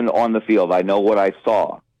what happened on the field. I know what I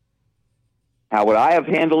saw. How would I have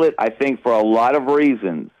handled it? I think for a lot of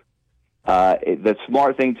reasons, the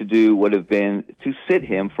smart thing to do would have been to sit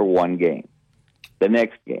him for one game, the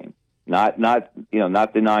next game, not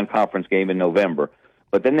the non-conference game in November,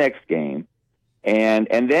 but the next game, and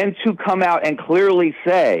then to come out and clearly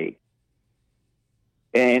say.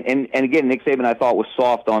 And again, Nick Saban, I thought, was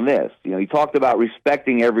soft on this. He talked about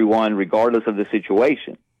respecting everyone regardless of the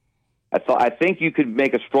situation. I think you could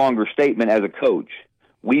make a stronger statement as a coach.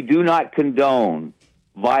 We do not condone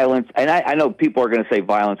violence, and I know people are going to say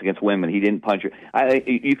violence against women. He didn't punch her.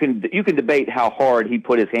 You can debate how hard he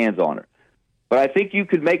put his hands on her, but I think you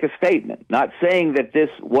could make a statement, not saying that this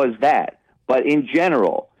was that, but in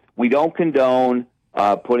general, we don't condone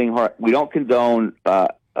We don't condone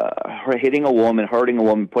hitting a woman, hurting a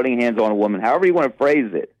woman, putting hands on a woman. However you want to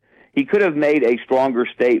phrase it, he could have made a stronger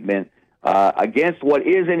statement against what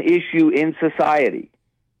is an issue in society.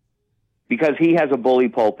 because he has a bully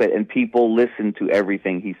pulpit and people listen to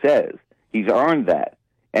everything he says. He's earned that.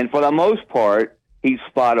 And for the most part, he's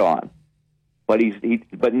spot on.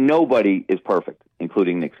 But nobody is perfect,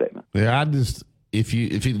 including Nick Saban. Yeah, if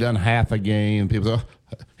he'd done half a game, people say,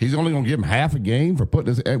 he's only going to give him half a game for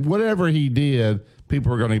putting this. Whatever he did,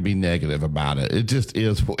 people are going to be negative about it. It just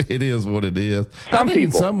is. It is what it is. Some people.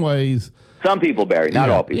 In some ways, some people, Barry, not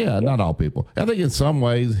all people. Yeah, not all people. I think in some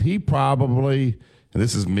ways he probably, and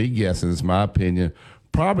this is me guessing, it's my opinion,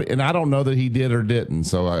 probably, and I don't know that he did or didn't,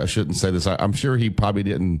 so I shouldn't say this. I'm sure he probably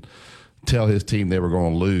didn't tell his team they were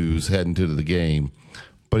going to lose heading to the game,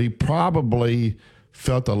 but he probably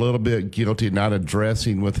felt a little bit guilty not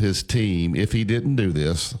addressing with his team, if he didn't do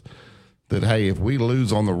this, that, hey, if we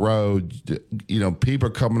lose on the road, people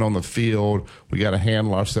are coming on the field. We got to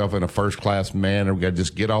handle ourselves in a first-class manner. We got to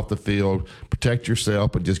just get off the field, protect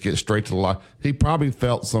yourself, but just get straight to the line. He probably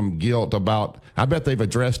felt some guilt about, I bet they've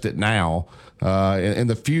addressed it now. In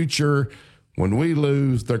the future, when we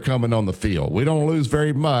lose, they're coming on the field. We don't lose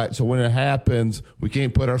very much, so when it happens, we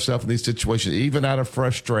can't put ourselves in these situations, even out of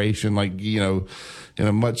frustration, in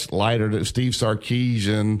a much lighter. Steve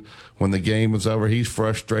Sarkisian, when the game was over, he's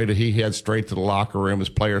frustrated. He heads straight to the locker room. His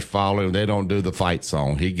players follow him. They don't do the fight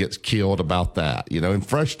song. He gets killed about that. In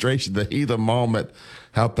frustration, the heat of the moment,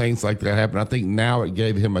 how things like that happen. I think now it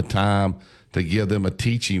gave him a time to give them a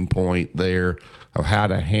teaching point there of how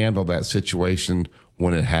to handle that situation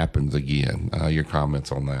when it happens again. Your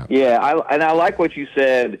comments on that? Yeah, I like what you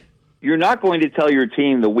said. You're not going to tell your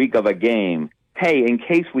team the week of a game, hey, in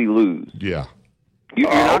case we lose. Yeah. You're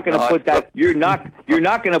not going to put that. You're not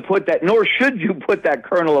going to put that. Nor should you put that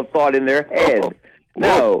kernel of thought in their head.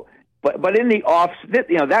 No. But in the off,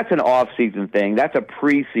 that's an off-season thing. That's a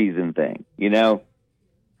preseason thing. And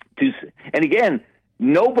again,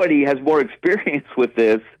 nobody has more experience with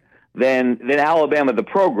this than Alabama, the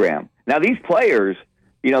program. Now these players,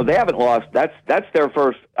 they haven't lost. That's their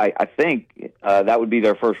first. I think that would be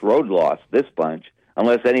their first road loss. This bunch,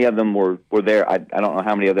 unless any of them were there. I don't know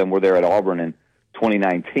how many of them were there at Auburn in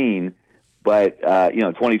 2019, but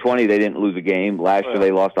 2020 they didn't lose a game. Last year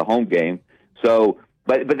they lost a home game. So,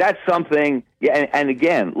 but that's something. Yeah, and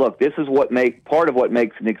again, look, this is part of what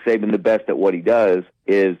makes Nick Saban the best at what he does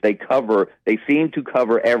is they seem to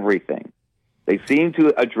cover everything. They seem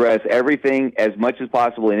to address everything as much as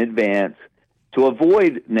possible in advance to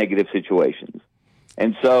avoid negative situations.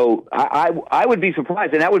 And so I would be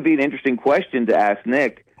surprised, and that would be an interesting question to ask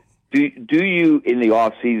Nick. Do you in the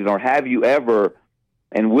off season, or have you ever,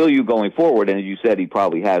 and will you going forward? And as you said, he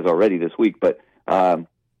probably has already this week. But have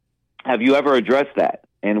you ever addressed that?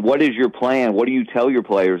 And what is your plan? What do you tell your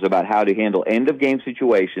players about how to handle end of game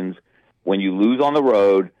situations when you lose on the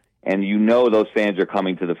road and those fans are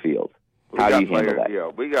coming to the field? How do you handle that? Yeah,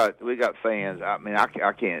 we got fans. I mean, I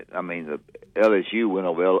can't. I mean, the LSU win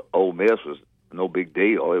over Ole Miss was no big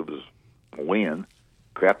deal. It was a win.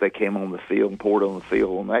 Crap, they came on the field and poured on the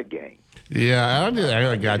field on that game. Yeah, I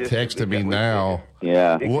got a guy texting me now.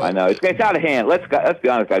 Yeah, I know. It's out of hand. Let's be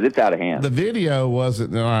honest, guys. It's out of hand. The video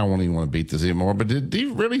wasn't. No, I don't even want to beat this anymore. But did he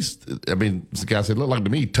really? I mean, the guy said it looked like to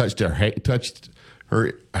me he touched her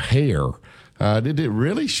hair. Did it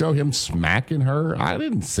really show him smacking her? I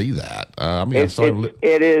didn't see that.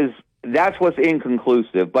 It is. That's what's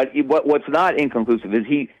inconclusive. But what's not inconclusive is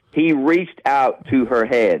he reached out to her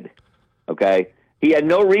head. Okay, he had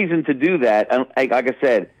no reason to do that. And like I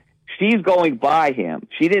said, she's going by him.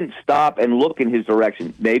 She didn't stop and look in his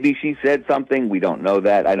direction. Maybe she said something. We don't know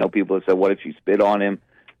that. I know people have said, "What if she spit on him?"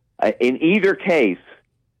 In either case,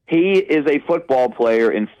 he is a football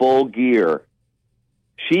player in full gear.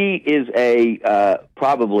 She is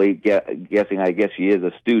probably guessing. I guess she is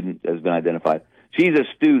a student, has been identified. She's a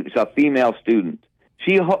student. She's a female student.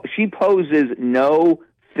 She poses no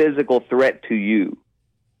physical threat to you.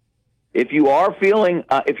 If you're feeling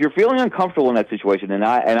uncomfortable in that situation, and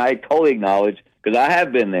I totally acknowledge, because I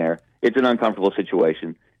have been there, it's an uncomfortable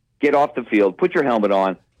situation. Get off the field. Put your helmet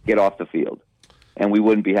on. Get off the field. And we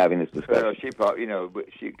wouldn't be having this discussion. Well, she probably,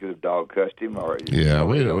 she could have dog cussed him, or Still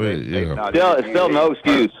no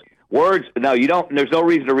excuse. Words, no, you don't. There's no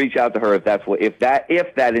reason to reach out to her if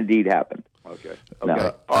that indeed happened. Okay.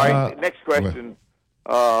 No. All right. Next question.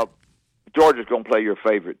 Georgia's going to play your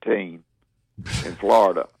favorite team in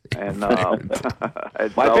Florida, and my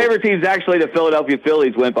favorite team is actually the Philadelphia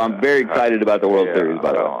Phillies. Wimp, I'm very excited about the World Series.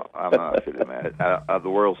 By the way, I'm not sitting mad. The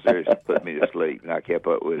World Series put me to sleep, and I kept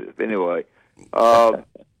up with it. Anyway.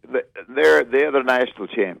 They're the national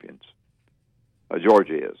champions.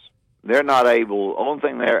 Georgia is. They're not able. Only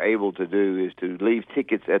thing they're able to do is to leave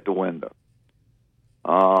tickets at the window.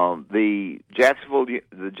 The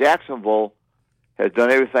Jacksonville has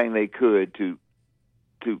done everything they could to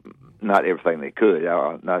not everything they could.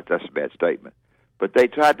 That's a bad statement, but they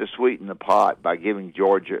tried to sweeten the pot by giving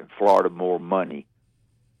Georgia and Florida more money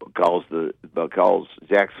because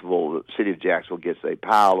Jacksonville, the city of Jacksonville, gets a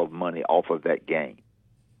pile of money off of that game.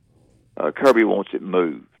 Kirby wants it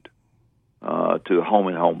moved to a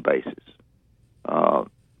home-and-home basis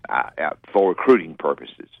for recruiting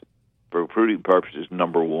purposes. For recruiting purposes,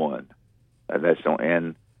 number one, and that's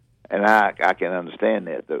and I can understand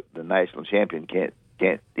that the national champion can't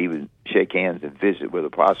even shake hands and visit with a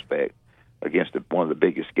prospect against one of the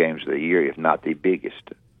biggest games of the year, if not the biggest.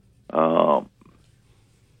 You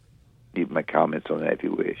can make comments on that if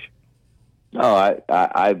you wish. No,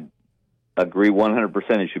 I agree 100%.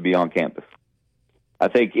 It should be on campus. I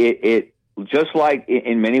think it just like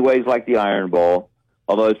in many ways like the Iron Bowl,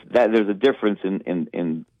 although there's a difference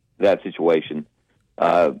in that situation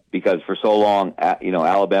because for so long,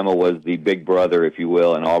 Alabama was the big brother, if you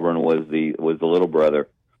will, and Auburn was the little brother,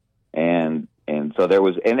 and so there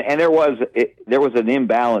was an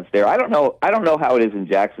imbalance there. I don't know how it is in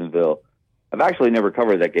Jacksonville. I've actually never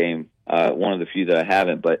covered that game. One of the few that I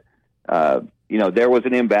haven't, but there was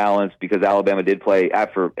an imbalance because Alabama did play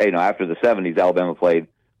after the 70s. Alabama played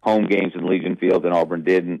home games in Legion Field, and Auburn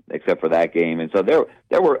didn't, except for that game. And so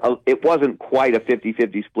it wasn't quite a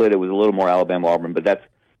 50-50 split. It was a little more Alabama-Auburn, but that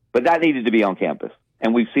needed to be on campus,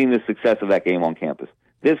 and we've seen the success of that game on campus.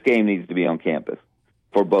 This game needs to be on campus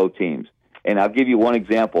for both teams. And I'll give you one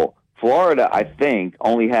example. Florida, I think,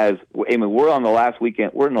 only has. I mean, we're in the last week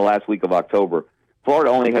of October. Florida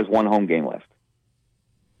only has one home game left.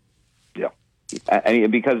 Yeah, I mean,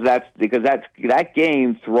 because that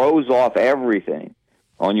game throws off everything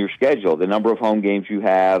on your schedule. The number of home games you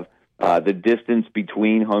have, the distance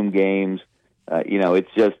between home games.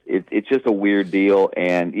 It's just a weird deal.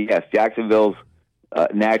 And yes, Jacksonville's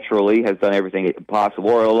naturally has done everything possible,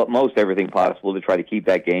 or most everything possible, to try to keep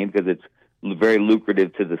that game because it's very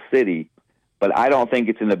lucrative to the city. But I don't think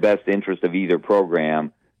it's in the best interest of either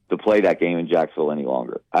program to play that game in Jacksonville any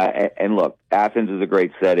longer. And look, Athens is a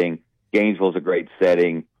great setting. Gainesville's a great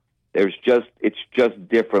setting. It's just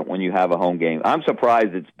different when you have a home game. I'm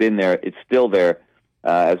surprised it's been there. It's still there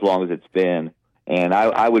as long as it's been. And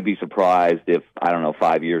I would be surprised if,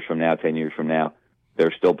 5 years from now, 10 years from now,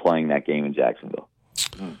 they're still playing that game in Jacksonville.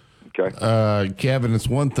 Okay. Kevin, it's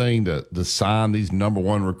one thing to sign these number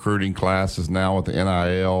one recruiting classes now with the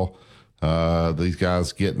NIL. These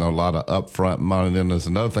guys getting a lot of upfront money. Then there's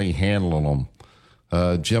another thing handling them.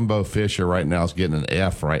 Jimbo Fisher right now is getting an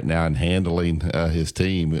F right now in handling his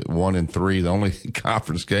team. 1-3. The only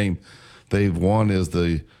conference game they've won is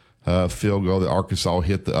the field goal that Arkansas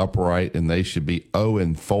hit the upright, and they should be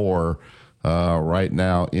 0-4 right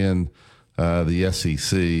now in the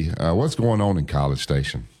SEC. What's going on in College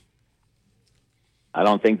Station? I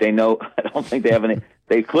don't think they know. I don't think they have any.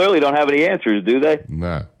 They clearly don't have any answers, do they?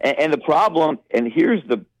 No. And the problem, and here's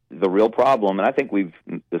the real problem, and I think we've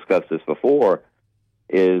discussed this before,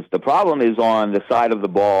 is the problem is on the side of the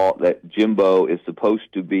ball that Jimbo is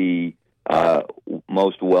supposed to be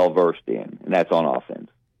most well-versed in, and that's on offense.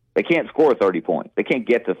 They can't score 30 points. They can't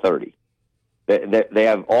get to 30. They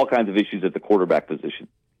have all kinds of issues at the quarterback position,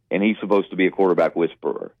 and he's supposed to be a quarterback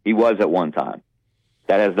whisperer. He was at one time.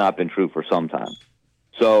 That has not been true for some time.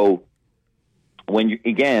 So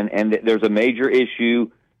there's a major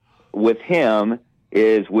issue with him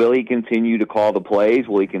is, will he continue to call the plays?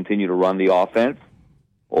 Will he continue to run the offense?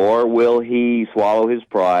 Or will he swallow his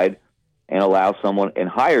pride and allow someone and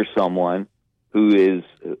hire someone who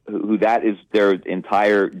that is their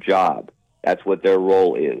entire job? That's what their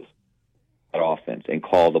role is at offense, and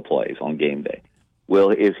call the plays on game day.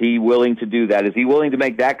 Is he willing to do that? Is he willing to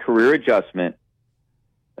make that career adjustment?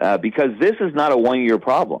 Because this is not a one-year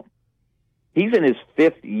problem. He's in his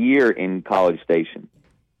 5th year in College Station.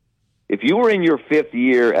 If you were in your 5th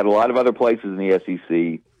year at a lot of other places in the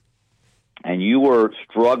SEC and you were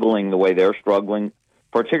struggling the way they're struggling,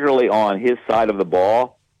 particularly on his side of the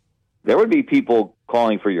ball, there would be people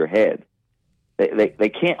calling for your head.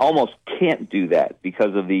 They almost can't do that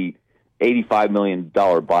because of the $85 million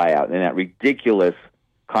buyout and that ridiculous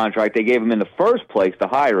contract they gave him in the first place to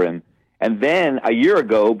hire him. And then a year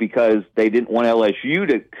ago, because they didn't want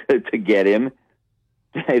LSU to get him,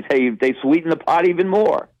 they sweetened the pot even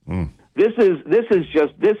more. This is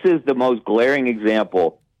the most glaring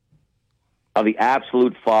example of the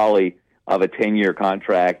absolute folly of a 10-year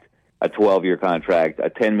contract, a 12-year contract,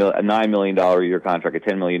 a $9 million a year contract, a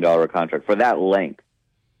 $10 million contract for that length.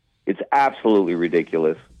 It's absolutely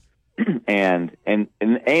ridiculous, and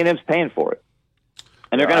A&M's paying for it,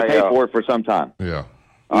 and they're going to pay for it for some time. Yeah.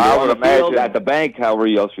 I would imagine at the bank, however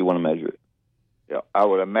else you want to measure it. I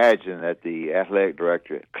would imagine that the athletic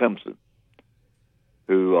director at Clemson,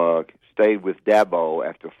 who stayed with Dabo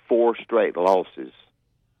after 4 straight losses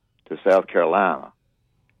to South Carolina,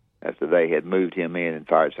 after they had moved him in and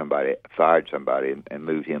fired somebody and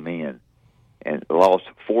moved him in, and lost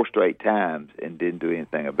 4 straight times and didn't do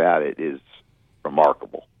anything about it, is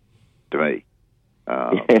remarkable to me.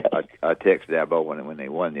 I texted Dabo when they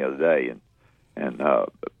won the other day,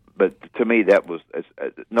 but to me that was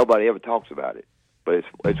nobody ever talks about it. But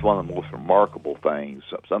it's one of the most remarkable things.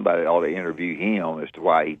 Somebody ought to interview him as to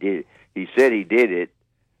why he did it. He said he did it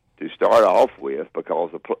to start off with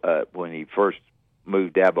because when he first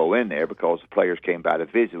moved Dabo in there, because the players came by to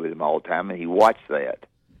visit with him all the time, and he watched that,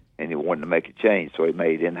 and he wanted to make a change, so he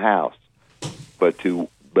made it in-house. But to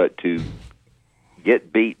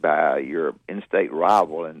get beat by your in-state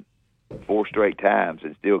rival and 4 straight times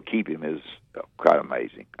and still keep him is quite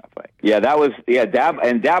amazing, I think. Yeah,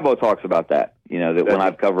 Dabo talks about that. That when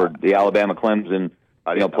I've covered the Alabama Clemson,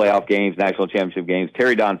 playoff games, national championship games,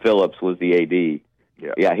 Terry Don Phillips was the AD.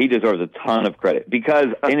 Yeah, he deserves a ton of credit because,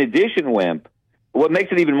 in addition, Wimp, what makes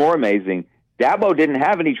it even more amazing, Dabo didn't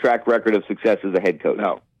have any track record of success as a head coach.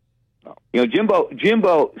 No.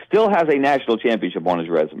 Jimbo still has a national championship on his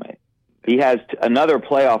resume. He has another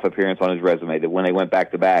playoff appearance on his resume that when they went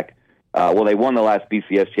back-to-back, they won the last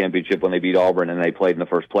BCS championship when they beat Auburn, and they played in the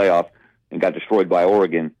first playoff and got destroyed by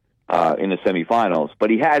Oregon in the semifinals. But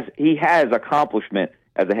he has accomplishment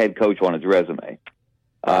as a head coach on his resume.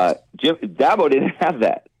 Dabo didn't have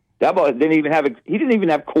that. Dabo didn't even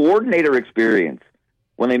have coordinator experience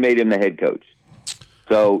when they made him the head coach.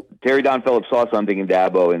 So Terry Don Phillips saw something in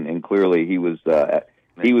Dabo, and clearly he was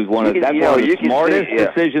one of the smartest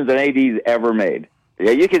decisions an AD's ever made.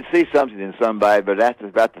 Yeah, you can see something in somebody, but after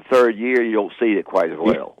about the 3rd year, you don't see it quite as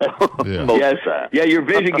well. Your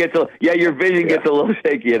vision gets a little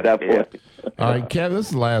shaky at that point. All right, Kevin, this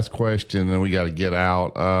is the last question, and we got to get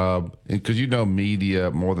out because you know media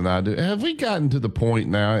more than I do. Have we gotten to the point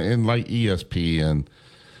now in like ESPN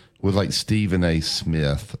with like Stephen A.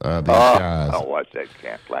 Smith, these guys? I don't watch that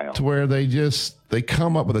camp clown. To where they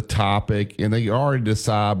come up with a topic and they already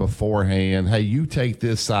decide beforehand, hey, you take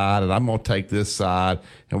this side and I'm going to take this side,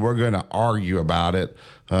 and we're going to argue about it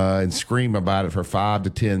and scream about it for 5 to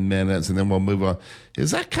 10 minutes, and then we'll move on.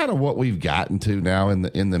 Is that kind of what we've gotten to now in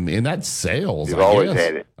that sales? You've always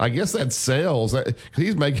had it. I guess that's sales.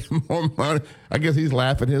 He's making more money. I guess he's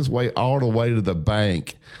laughing his way all the way to the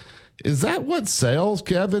bank. Is that what sells,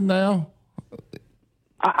 Kevin, now?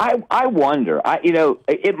 I wonder.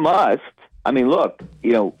 It must. I mean, look,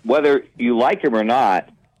 whether you like him or not,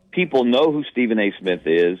 people know who Stephen A. Smith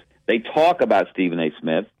is. They talk about Stephen A.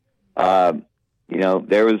 Smith.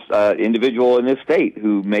 There was an individual in this state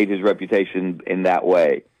who made his reputation in that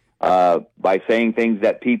way by saying things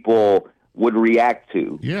that people would react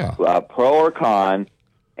to, pro or con,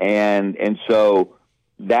 and so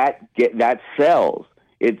that sells.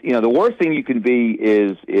 The worst thing you can be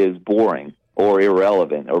is boring or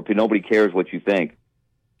irrelevant, or nobody cares what you think.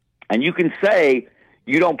 And you can say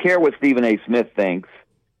you don't care what Stephen A. Smith thinks,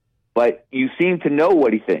 but you seem to know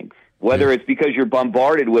what he thinks, whether it's because you're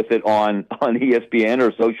bombarded with it on ESPN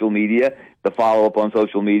or social media, the follow-up on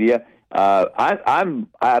social media. I'm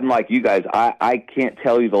like you guys. I can't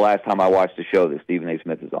tell you the last time I watched a show that Stephen A.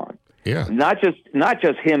 Smith is on. Yeah. Not just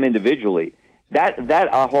him individually. That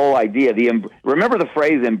whole idea. Remember the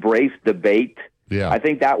phrase "embrace debate"? Yeah. I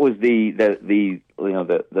think that was the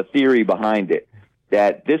theory behind it.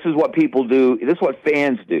 That this is what people do, this is what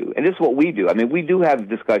fans do, and this is what we do. I mean, we do have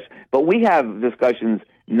discussions, but we have discussions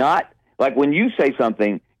not like when you say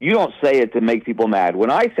something, you don't say it to make people mad. When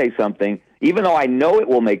I say something, even though I know it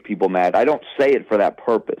will make people mad, I don't say it for that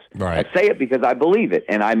purpose. Right. I say it because I believe it,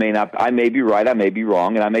 and I may be right, I may be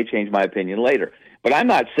wrong, and I may change my opinion later. But I'm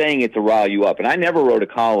not saying it to rile you up, and I never wrote a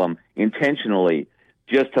column intentionally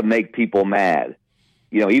just to make people mad.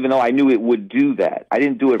 Even though I knew it would do that. I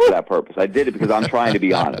didn't do it for that purpose. I did it because I'm trying to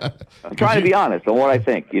be honest. I'm trying to be honest on what I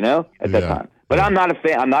think, at that time. But I'm not a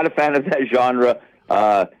fan. I'm not a fan of that genre.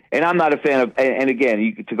 And I'm not a fan of, and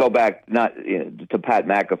again, to go back to Pat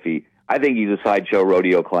McAfee, I think he's a sideshow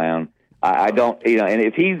rodeo clown. I don't, and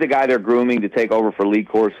if he's the guy they're grooming to take over for Lee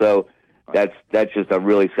Corso, that's just a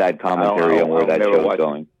really sad commentary on where that show's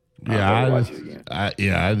going.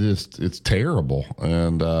 It's terrible,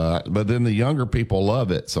 and but then the younger people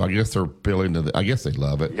love it, so I guess they're appealing to I guess they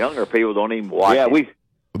love it. Younger people don't even watch it.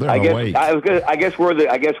 I guess we're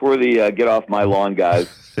the get off my lawn guys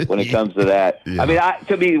when it comes to that. Yeah. I mean,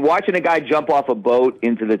 to be watching a guy jump off a boat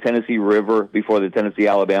into the Tennessee River before the Tennessee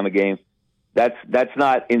Alabama game, that's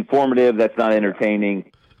not informative. That's not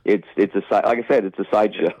entertaining. It's like I said, it's a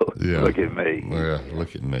sideshow. Yeah. Look at me. Yeah,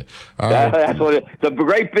 look at me. That's what it's a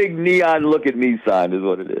great big neon "Look at me" sign is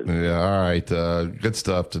what it is. Yeah, all right. Good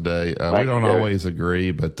stuff today. We don't always agree,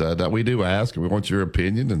 but we do ask, and we want your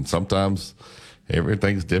opinion, and sometimes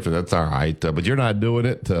everything's different. That's all right. But you're not doing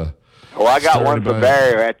it to... Well, I got one for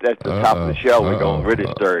Barry at the top of the show. We're going to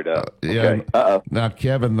really stir it up. Okay. Now,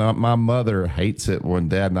 Kevin, my mother hates it when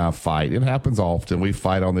Dad and I fight. It happens often. We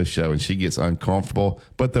fight on this show, and she gets uncomfortable.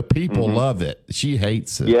 But the people love it. She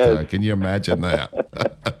hates it. Yes. Can you imagine that?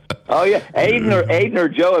 Oh yeah, Aiden or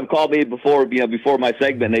Joe have called me before. Before my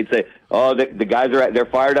segment, they'd say, "Oh, the guys they're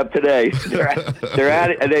fired up today. they're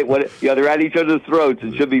at it. And they're at each other's throats.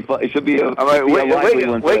 It should be fun. It should be.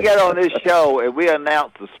 We get on this show and we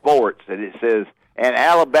announce the sports, and it says, and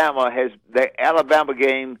the Alabama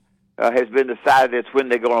game has been decided. It's when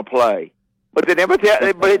they're going to play. But they never tell.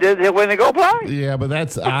 But it doesn't when they go play. Yeah, but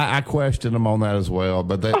that's I question them on that as well.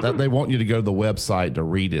 But they want you to go to the website to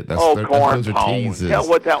read it. Those are teases. That's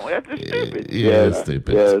stupid. Yeah, it's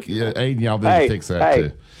stupid. Yes. Yeah, Aiden, y'all need to fix that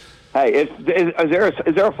too. Hey, is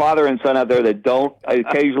there a father and son out there that don't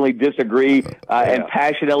occasionally disagree and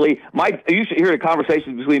passionately? You should hear the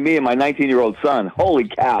conversations between me and my 19-year-old son. Holy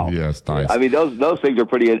cow! Yes, nice. I mean, those things are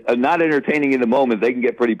pretty not entertaining in the moment. They can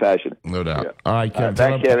get pretty passionate. No doubt. Yeah. All right, Kevin.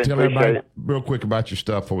 Tell everybody real quick about your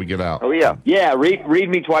stuff before we get out. Oh yeah. Yeah. Read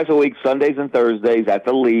me twice a week, Sundays and Thursdays at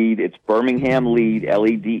the Lead. It's Birmingham Lead,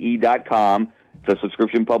 LEDE.com. It's a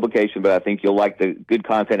subscription publication, but I think you'll like the good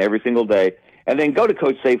content every single day. And then go to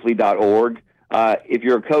CoachSafely.org. If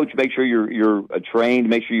you're a coach, make sure you're trained.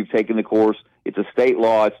 Make sure you've taken the course. It's a state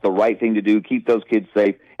law. It's the right thing to do. Keep those kids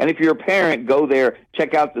safe. And if you're a parent, go there.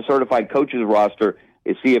 Check out the certified coaches roster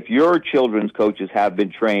and see if your children's coaches have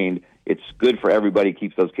been trained. It's good for everybody.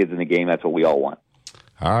 Keeps those kids in the game. That's what we all want.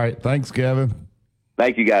 All right. Thanks, Kevin.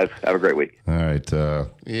 Thank you, guys. Have a great week. All right.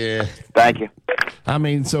 Yeah. Thank you. I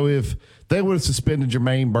mean, so if they would have suspended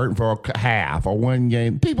Jermaine Burton for a half or one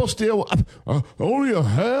game, people still only a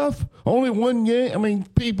half, only one game. I mean,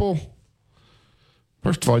 people.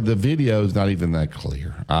 First of all, the video is not even that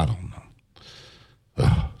clear. I don't know.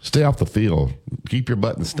 Stay off the field. Keep your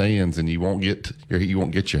butt in the stands, and you won't get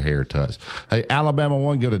your hair touched. Hey, Alabama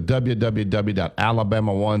One, go to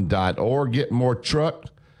www.alabama1.org. Get more truck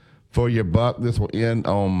for your buck. This will end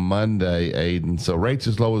on Monday, Aiden. So rates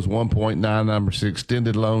as low as 1.99%,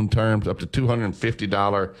 extended loan terms up to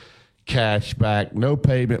 $250 cash back, no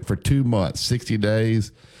payment for 2 months, 60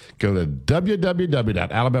 days. Go to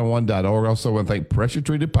www.alabama1.org. Also want to thank Pressure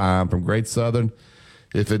Treated Pine from Great Southern.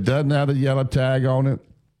 If it doesn't have a yellow tag on it,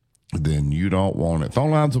 then you don't want it.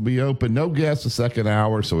 Phone lines will be open. No guests the second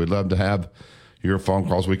hour, so we'd love to have your phone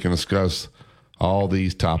calls. We can discuss all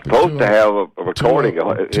these topics. Supposed to have a recording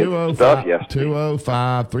of stuff yesterday.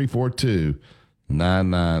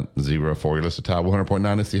 205-342-9904. You listen to Tide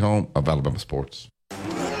 100.9. It's the home of Alabama sports.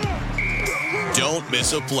 Don't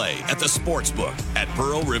miss a play at the Sportsbook at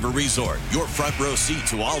Pearl River Resort. Your front row seat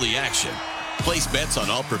to all the action. Place bets on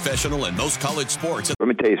all professional and most college sports. Let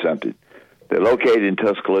me tell you something. They're located in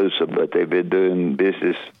Tuscaloosa, but they've been doing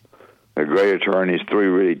business. They're great attorneys, three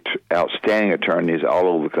really outstanding attorneys all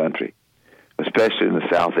over the country, especially in the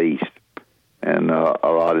southeast and a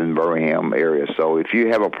lot in the Birmingham area. So if you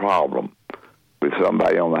have a problem with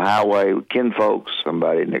somebody on the highway, kinfolks,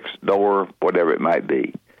 somebody next door, whatever it might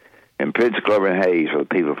be, and Prince Glover and Hayes are the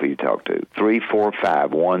people for you to talk to.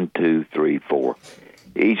 345-1234.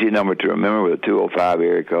 Easy number to remember with a 205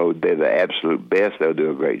 area code. They're the absolute best. They'll do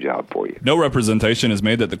a great job for you. No representation is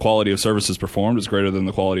made that the quality of services performed is greater than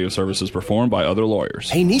the quality of services performed by other lawyers.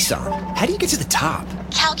 Hey, Nissan, how do you get to the top?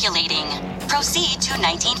 Calculating. Proceed to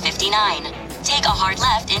 1959. Take a hard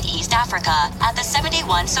left in East Africa at the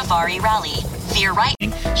 71 Safari Rally. Veer right.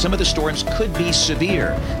 Some of the storms could be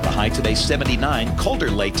severe. The high today 79.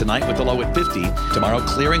 Colder late tonight with the low at 50. Tomorrow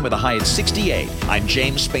clearing with a high at 68. I'm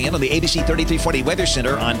James Spann on the ABC 3340 Weather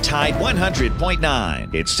Center on Tide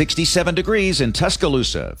 100.9. It's 67 degrees in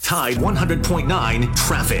Tuscaloosa. Tide 100.9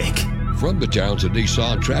 traffic. From the Townsend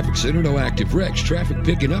Nissan Traffic Center, no active wrecks. Traffic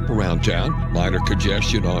picking up around town. Minor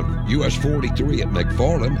congestion on US 43 at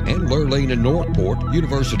McFarland and Lurleen and Northport.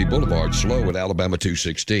 University Boulevard slow at Alabama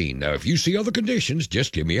 216. Now, if you see other conditions,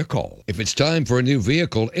 just give me a call. If it's time for a new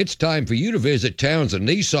vehicle, it's time for you to visit Townsend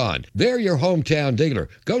Nissan. They're your hometown dealer.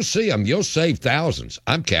 Go see them. You'll save thousands.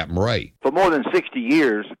 I'm Captain Ray. For more than 60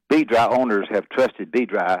 years, B-Dry owners have trusted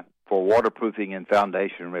B-Dry for waterproofing and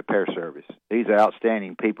foundation repair service. These are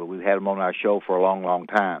outstanding people. We've had them on our show for a long, long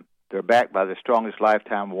time. They're backed by the strongest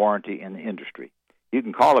lifetime warranty in the industry. You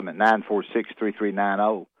can call them at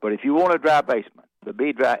 946-3390. But if you want a dry basement, The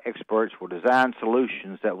B-Dry experts will design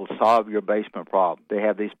solutions that will solve your basement problem. They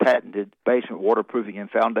have these patented basement waterproofing and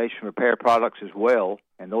foundation repair products as well,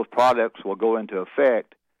 and those products will go into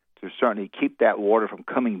effect to certainly keep that water from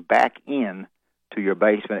coming back in to your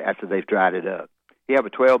basement after they've dried it up. You have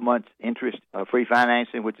a 12-month interest-free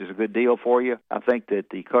financing, which is a good deal for you. I think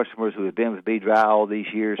that the customers who have been with B-Dry all these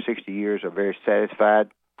years, 60 years, are very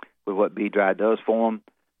satisfied with what B-Dry does for them.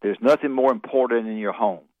 There's nothing more important in your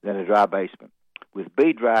home than a dry basement. With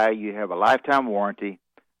B-Dry, you have a lifetime warranty,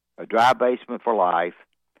 a dry basement for life.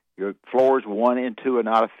 Your floors 1 and 2 are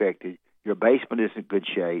not affected. Your basement is in good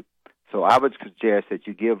shape. So I would suggest that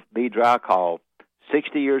you give B-Dry a call.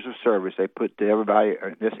 60 years of service they put to everybody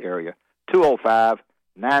in this area.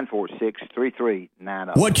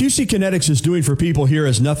 205-946-3390. What QC Kinetics is doing for people here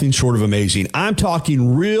is nothing short of amazing. I'm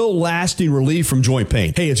talking real lasting relief from joint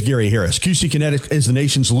pain. Hey, it's Gary Harris. QC Kinetics is the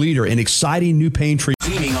nation's leader in exciting new pain treatment.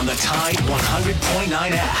 Streaming on the Tide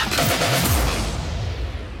 100.9 app.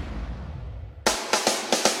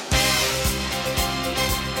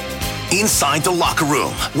 Inside the Locker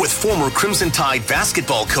Room with former Crimson Tide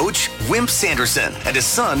basketball coach Wimp Sanderson and his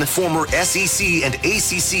son, former SEC and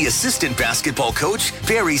ACC assistant basketball coach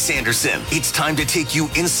Barry Sanderson. It's time to take you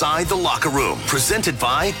inside the Locker Room, presented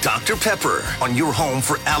by Dr. Pepper on your home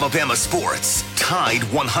for Alabama sports. Tide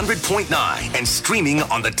 100.9 and streaming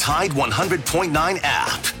on the Tide 100.9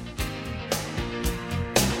 app.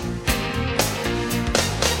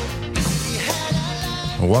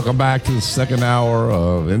 Welcome back to the second hour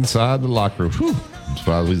of Inside the Locker Room. Whew. I'm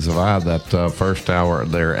surprised we survived that first hour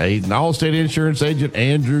there. Aiden, Allstate Insurance agent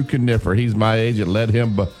Andrew Kniffer. He's my agent. Let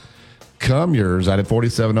him become yours out at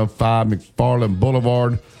 4705 McFarland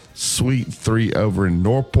Boulevard, Suite 3 over in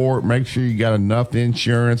Northport. Make sure you got enough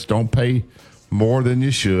insurance. Don't pay more than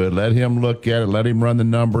you should. Let him look at it. Let him run the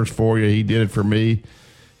numbers for you. He did it for me,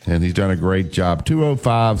 and he's done a great job.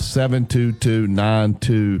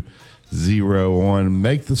 205-722-9201.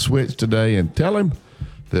 Make the switch today and tell him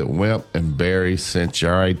that Wimp and Barry sent you.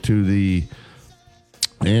 All right, to the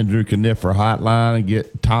Andrew Kniffer hotline and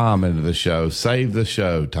get Tom into the show. Save the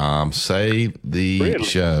show, Tom. Save the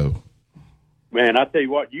show. Man, I tell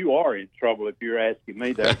you what, you are in trouble if you're asking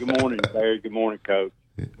me that. Good morning, Barry. Good morning, Coach.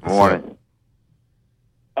 Good morning.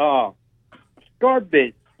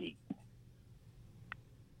 Skarbinski.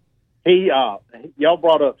 Y'all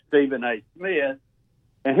brought up Stephen A. Smith.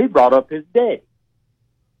 And he brought up his daddy.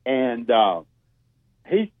 And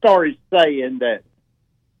he started saying that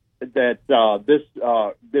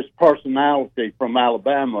this personality from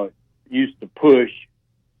Alabama used to push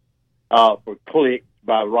for clicks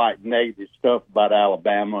by writing negative stuff about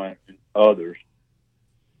Alabama and others.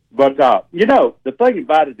 But, the thing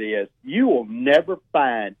about it is you will never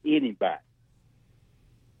find anybody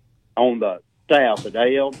on the staff at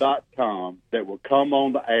AL.com that will come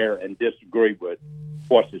on the air and disagree with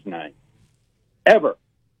what's his name, ever.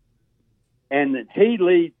 And that he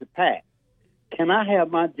leads the pack. Can I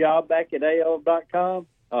have my job back at AL.com?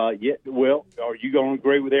 Yeah, well, are you going to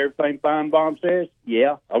agree with everything Feinbaum says?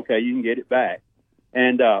 Yeah, okay, you can get it back.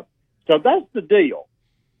 And so that's the deal.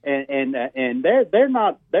 And they're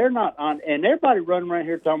not on. And everybody running around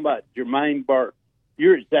here talking about Jermaine Burke.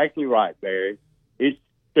 You're exactly right, Barry. It's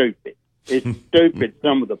stupid. It's stupid.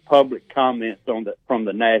 Some of the public comments from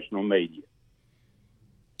the national media.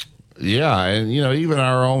 Yeah, and, even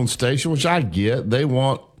our own station, which I get, they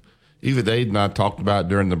want, even they and I talked about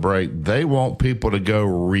during the break, they want people to go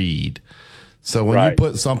read. So when you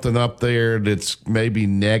put something up there that's maybe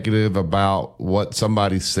negative about what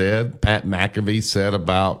somebody said, Pat McAfee said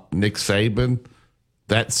about Nick Saban,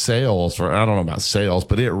 that sells, or I don't know about sales,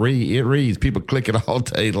 but it reads. People click it all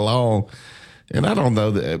day long. And I don't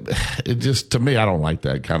know, that it just, to me, I don't like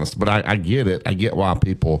that kind of stuff. But I get it. I get why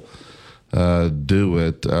people do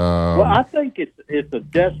it. Well, I think it's a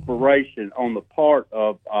desperation on the part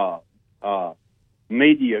of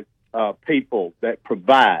media people that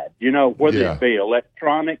provide, whether it be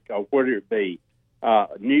electronic or whether it be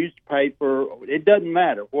newspaper. It doesn't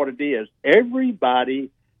matter what it is. Everybody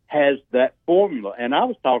has that formula. And I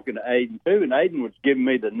was talking to Aiden, too, and Aiden was giving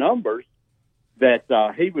me the numbers that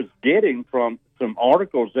he was getting from some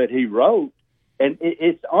articles that he wrote. And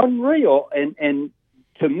it's unreal. And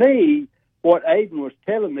to me, what Aiden was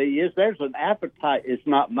telling me is there's an appetite. It's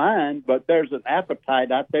not mine, but there's an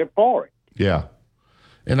appetite out there for it. Yeah.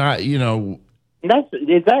 And that's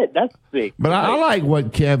sick. But I like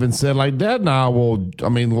what Kevin said. Like, Dad and I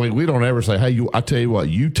we don't ever say, hey, I tell you what,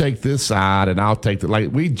 you take this side and I'll take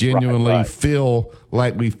like, we genuinely feel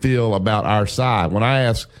like we feel about our side. When I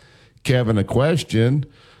ask Kevin a question,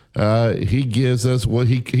 he gives us what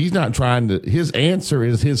he's not trying to. His answer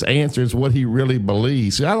is what he really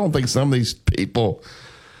believes. See, I don't think some of these people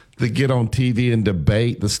that get on TV and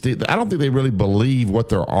debate I don't think they really believe what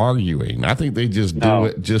they're arguing. I think they just do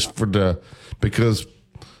it just because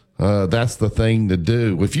that's the thing to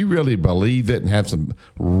do. If you really believe it and have some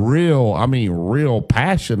real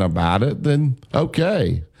passion about it, then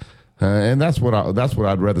okay. And that's what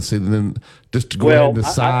I'd rather see than just to go ahead and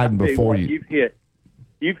decide before you.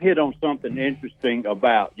 You've hit on something interesting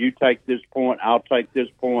about you take this point, I'll take this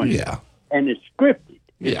point. Yeah. And it's scripted.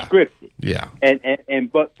 It's scripted. Yeah.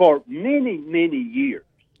 But for many years,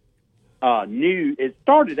 it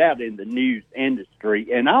started out in the news industry,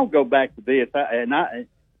 and I'll go back to this,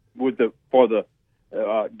 for the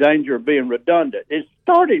danger of being redundant. It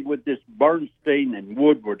started with this Bernstein and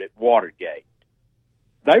Woodward at Watergate.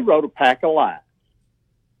 They wrote a pack of lies,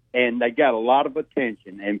 and they got a lot of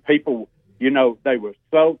attention, and people, they were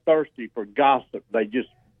so thirsty for gossip, they just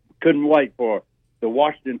couldn't wait for the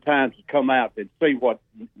Washington Times to come out and see what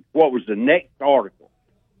was the next article.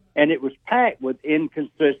 And it was packed with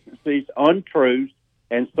inconsistencies, untruths,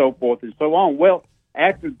 and so forth and so on. Well,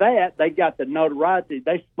 after that, they got the notoriety.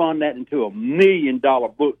 They spun that into $1 million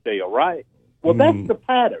book deal, right? Well, that's the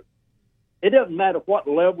pattern. It doesn't matter what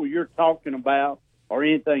level you're talking about or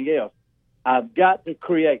anything else. I've got to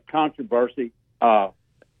create controversy,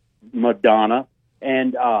 Madonna,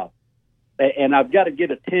 and I've got to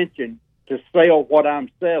get attention to sell what I'm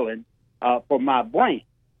selling for my brand.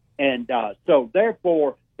 And so,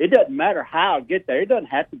 therefore, it doesn't matter how I get there. It doesn't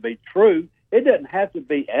have to be true. It doesn't have to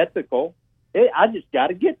be ethical. I just got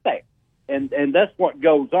to get there. And that's what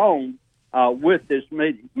goes on with this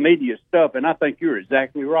media stuff, and I think you're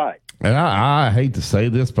exactly right. And I hate to say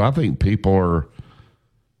this, but I think people are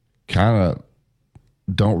kind of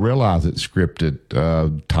don't realize it's scripted,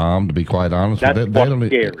 Tom, to be quite honest. That's they don't,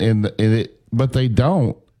 scary. But they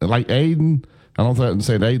don't. Like Aiden, I don't think I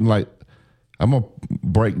say Aiden, like, I'm going to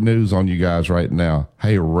break news on you guys right now.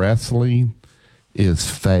 Hey, wrestling is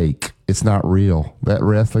fake. It's not real. That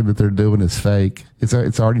wrestling that they're doing is fake. It's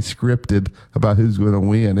already scripted about who's going to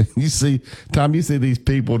win. And you see, Tom, you see these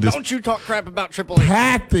people just don't you talk crap about Triple H.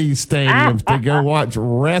 Pack these stadiums to go watch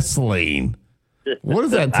wrestling. What does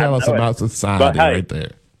that tell us about society right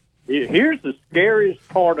there? Here's the scariest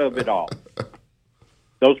part of it all.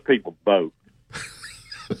 Those people vote.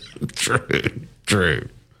 True.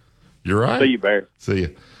 You're right. See you, Bear. See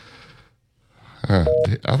you. I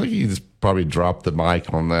think he just probably dropped the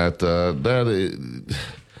mic on that.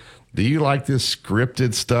 Do you like this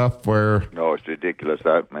scripted stuff where? No, it's ridiculous.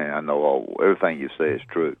 I know everything you say is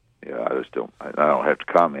true. Yeah, I just don't. I don't have to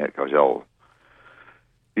comment because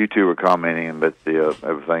you two were commenting, but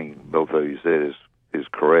everything both of you said is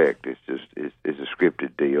correct. It's just it's a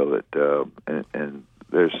scripted deal that and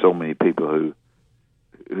there's so many people who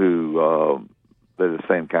they're the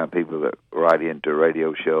same kind of people that write into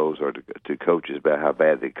radio shows or to coaches about how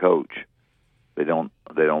bad they coach. They don't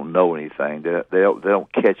know anything. They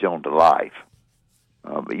don't catch on to life.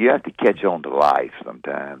 But you have to catch on to life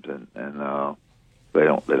sometimes, and they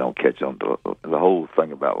don't catch on to the whole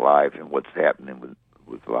thing about life and what's happening with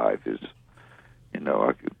life is, I'd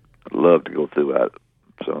love to go through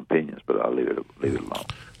some opinions, but I'll leave it alone.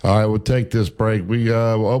 All right, we'll take this break.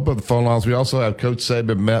 We'll open the phone lines. We also have Coach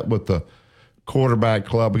Saban met with the quarterback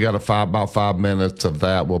club. We got about 5 minutes of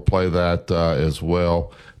that. We'll play that as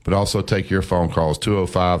well. But also take your phone calls,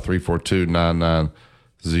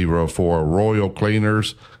 205-342-9904. Royal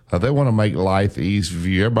Cleaners, they want to make life easy for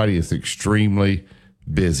you. Everybody is extremely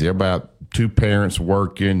busy. About 2 parents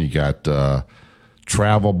working. You got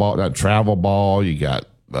travel ball. You got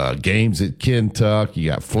games at Kentucky. You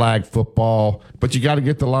got flag football. But you got to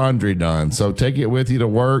get the laundry done. So take it with you to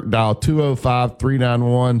work. Dial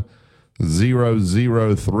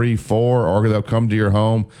 205-391-0034, or they'll come to your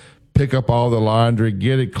home, pick up all the laundry,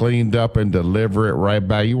 get it cleaned up, and deliver it right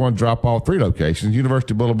back. You want to drop off 3 locations: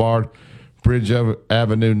 University Boulevard, Bridge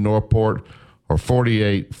Avenue, Northport, or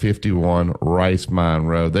 4851 Rice Mine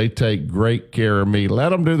Road. They take great care of me. Let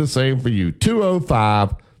them do the same for you.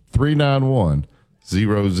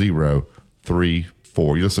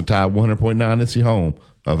 205-391-0034. You listen to Tide 100.9. It's the home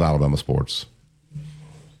of Alabama sports.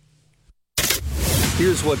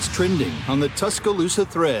 Here's what's trending on the Tuscaloosa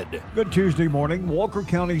thread. Good Tuesday morning. Walker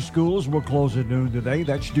County schools will close at noon today.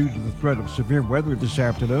 That's due to the threat of severe weather this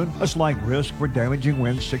afternoon. A slight risk for damaging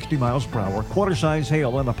winds 60 miles per hour. Quarter-size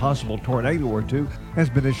hail and a possible tornado or two has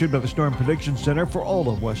been issued by the Storm Prediction Center for all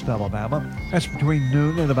of West Alabama. That's between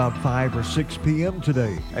noon and about 5 or 6 p.m.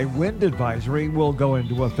 today. A wind advisory will go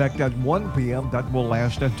into effect at 1 p.m. That will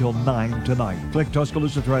last until 9 tonight. Click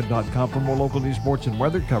TuscaloosaThread.com for more local news, sports, and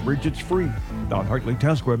weather coverage. It's free. Don Hartley,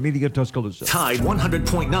 Town Square Media, Tuscaloosa. Tide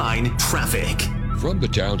 100.9 traffic. From the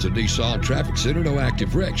Townsend Nissan Traffic Center, no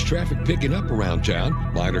active wrecks. Traffic picking up around town.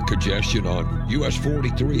 Minor congestion on US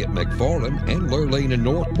 43 at McFarland and Lure Lane in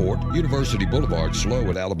Northport. University Boulevard slow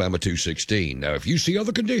at Alabama 216. Now, if you see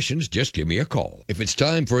other conditions, just give me a call. If it's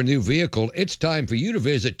time for a new vehicle, it's time for you to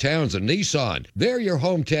visit Townsend Nissan. They're your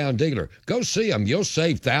hometown dealer. Go see them. You'll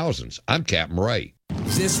save thousands. I'm Captain Ray.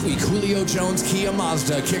 This week, Julio Jones Kia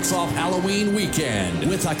Mazda kicks off Halloween weekend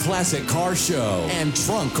with a classic car show and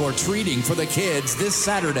trunk or treating for the kids this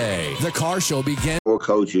Saturday. The car show begins. 4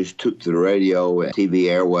 coaches took to the radio and TV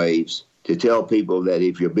airwaves to tell people that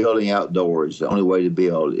if you're building outdoors, the only way to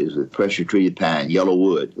build is with pressure-treated pine, yellow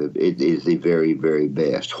wood. It is the very, very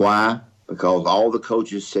best. Why? Because all the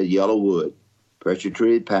coaches said yellow wood,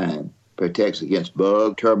 pressure-treated pine, protects against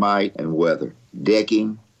bug, termite, and weather.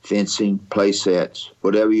 Decking, fencing, play sets,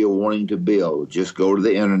 whatever you're wanting to build, just go to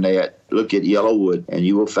the internet, look at Yellowwood, and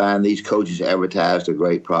you will find these coaches advertised a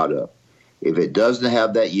great product. If it doesn't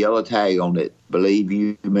have that yellow tag on it, believe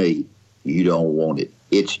you me, you don't want it.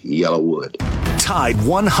 It's Yellowwood. Tide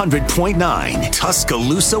 100.9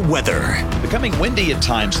 Tuscaloosa weather. Becoming windy at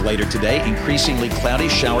times later today. Increasingly cloudy.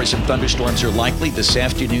 Showers and thunderstorms are likely this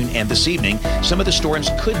afternoon and this evening. Some of the storms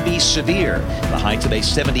could be severe. The high today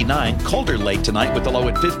 79. Colder late tonight with the low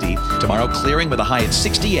at 50. Tomorrow clearing with a high at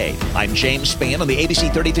 68. I'm James Spann on the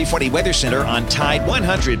ABC 3340 Weather Center on Tide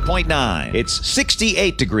 100.9. It's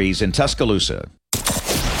 68 degrees in Tuscaloosa.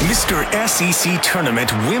 Mr. SEC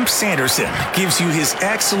Tournament Wimp Sanderson gives you his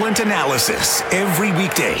excellent analysis every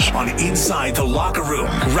weekday on Inside the Locker Room,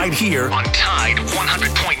 right here on Tide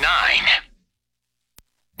 100.9.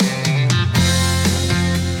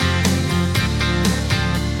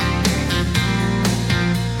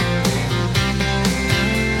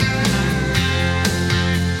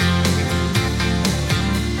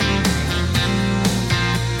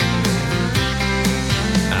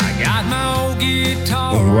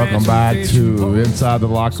 Welcome back to Inside the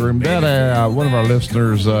Locker Room. Dad, one of our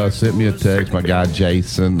listeners sent me a text, my guy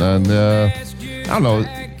Jason, and I don't know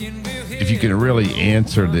if you can really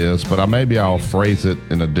answer this, but maybe I'll phrase it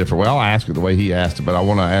in a different way. I'll ask it the way he asked it, but I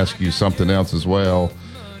want to ask you something else as well.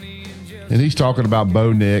 And he's talking about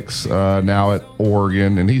Bo Nix now at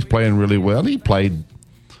Oregon, and he's playing really well. He played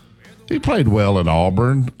well at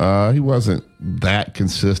Auburn. He wasn't that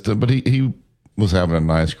consistent, but he was having a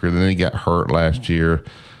nice career. Then he got hurt last year.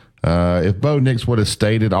 If Bo Nix would have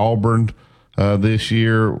stayed at Auburn this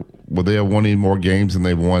year, would they have won any more games than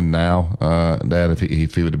they've won now? Dad, if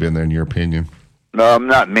he would have been there, in your opinion? No,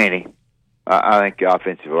 not many. I think the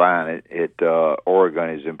offensive line at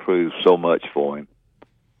Oregon has improved so much for him.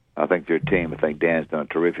 I think their team, I think Dan's done a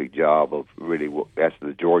terrific job of really, after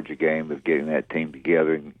the Georgia game, of getting that team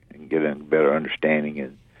together and getting a better understanding,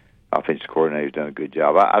 and offensive coordinator's done a good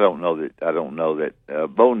job. I don't know that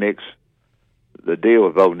Bo Nix. The deal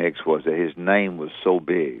with Bo Nix was that his name was so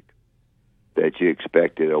big that you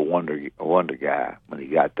expected a wonder guy when he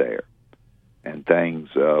got there, and things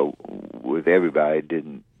with everybody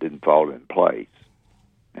didn't fall in place,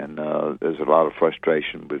 and there's a lot of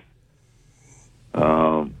frustration with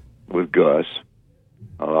Gus,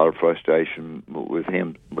 a lot of frustration with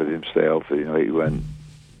himself. You know, when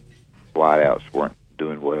wideouts weren't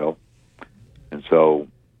doing well. And so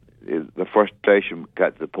the frustration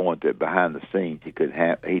got to the point that behind the scenes he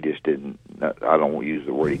just didn't, I don't want to use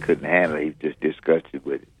the word he couldn't handle it, he was just disgusted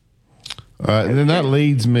with it. And then that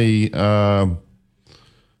leads me to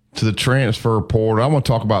the transfer portal. I want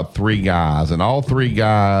to talk about 3 guys, and all 3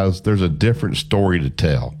 guys, there's a different story to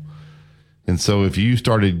tell. And so if you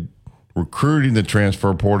started recruiting the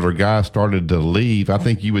transfer portal or guys started to leave, I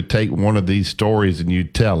think you would take one of these stories and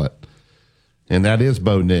you'd tell it. And that is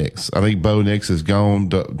Bo Nix. I think Bo Nix has gone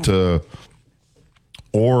to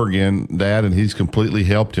Oregon, Dad, and he's completely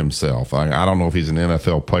helped himself. I don't know if he's an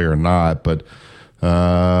NFL player or not, but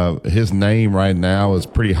his name right now is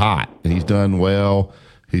pretty hot. And he's done well.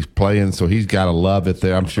 He's playing, so he's got to love it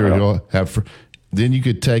there. I'm sure he'll have. Then you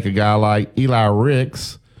could take a guy like Eli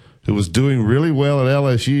Ricks, who was doing really well at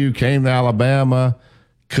LSU, came to Alabama,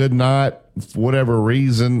 could not, for whatever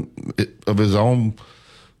reason of his own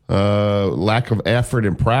lack of effort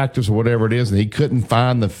in practice or whatever it is, and he couldn't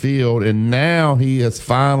find the field, and now he has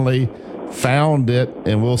finally found it,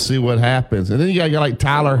 and we'll see what happens. And then you got a guy like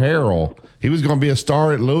Tyler Harrell. He was going to be a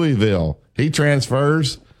star at Louisville. He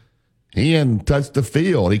transfers. He hadn't touched the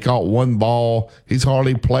field. He caught one ball. He's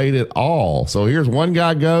hardly played at all. So here's one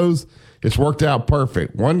guy goes. It's worked out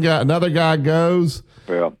perfect. Another guy goes.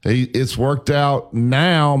 Yeah. It's worked out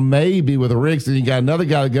now, maybe with Riggs, and you got another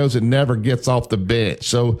guy that goes and never gets off the bench.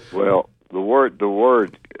 So, well, the word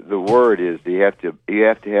is you have to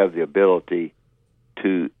have the ability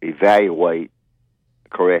to evaluate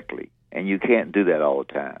correctly, and you can't do that all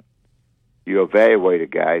the time. You evaluate a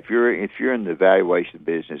guy if you're in the evaluation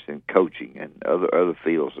business and coaching and other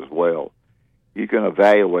fields as well. You can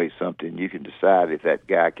evaluate something. You can decide if that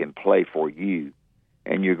guy can play for you,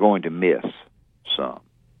 and you're going to miss some,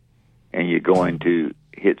 and you're going to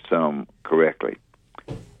hit some correctly.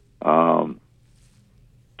 We're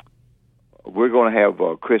going to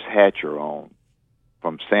have Chris Hatcher on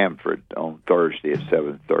from Samford on Thursday at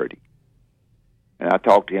 7:30. And I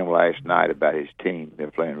talked to him last night about his team.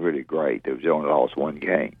 They're playing really great. They only lost one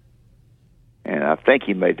game. And I think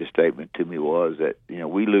he made the statement to me was that,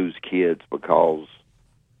 we lose kids because,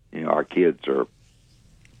 our kids are,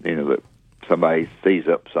 that somebody sees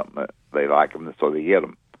up something that they like them, so they get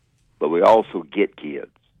them. But we also get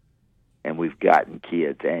kids, and we've gotten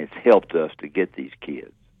kids, and it's helped us to get these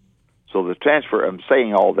kids. So the transfer, I'm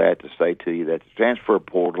saying all that to say to you that the transfer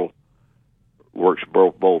portal works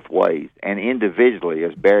both ways. And individually,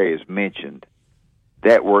 as Barry has mentioned,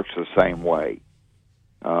 that works the same way.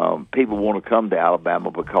 People want to come to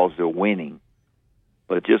Alabama because they're winning,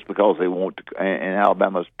 but just because they want to, and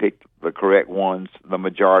Alabama's picked the correct ones the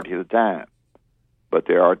majority of the time. But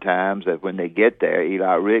there are times that when they get there,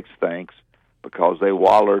 Eli Ricks thinks because they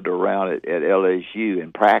wallered around at LSU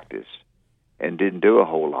in practice and didn't do a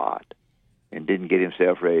whole lot and didn't get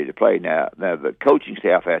himself ready to play. Now the coaching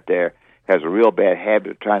staff out there has a real bad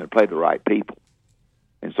habit of trying to play the right people.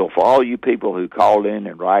 And so for all you people who call in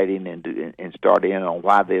and write in and start in on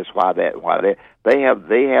why this, why that, why that, they have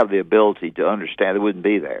the ability to understand. They wouldn't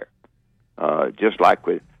be there. Just like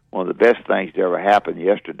with one of the best things that ever happened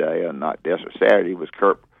yesterday, Saturday, was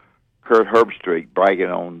Kurt Herbstreit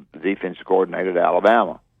bragging on the defensive coordinator at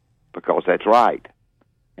Alabama because that's right.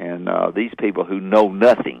 And these people who know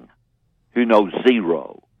nothing, who know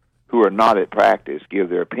zero, who are not at practice, give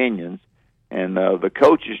their opinions. And the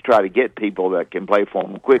coaches try to get people that can play for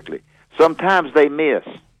them quickly. Sometimes they miss.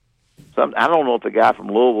 I don't know if the guy from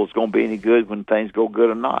Louisville is going to be any good when things go good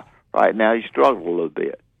or not. Right now, he struggled a little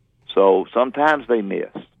bit. So sometimes they miss.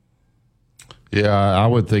 Yeah, I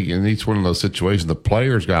would think in each one of those situations, the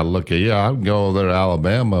players got to look at, I can go over there to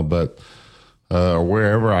Alabama, but or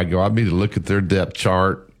wherever I go, I need to look at their depth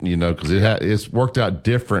chart, because it's worked out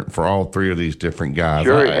different for all three of these different guys.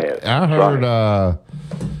 Sure it has. I heard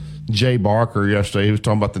Jay Barker yesterday. He was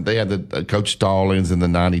talking about that they had the Coach Stallings and the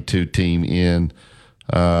 92 team in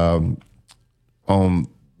on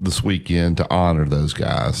this weekend to honor those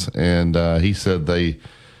guys. And he said he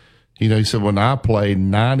said when I played,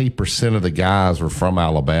 90% of the guys were from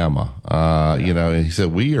Alabama. And he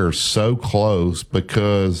said we are so close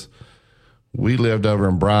because we lived over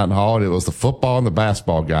in Bryant Hall, and it was the football and the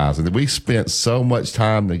basketball guys. And we spent so much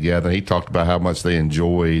time together. He talked about how much they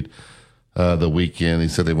enjoyed the weekend. He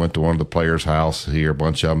said they went to one of the players' house here. A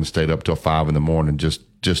bunch of them stayed up till 5 a.m.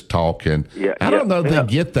 just talking. Yeah, I don't know if they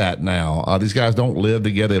get that now. These guys don't live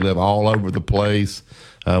together. They live all over the place.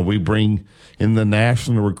 We bring in the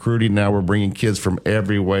national recruiting now. We're bringing kids from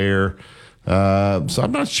everywhere. So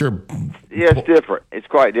I'm not sure. Yeah, it's different. It's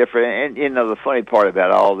quite different. And the funny part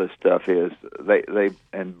about all this stuff is they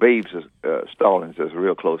and Beeves Stallings is a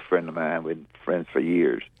real close friend of mine. We've been friends for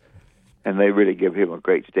years. And they really give him a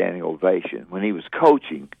great standing ovation. When he was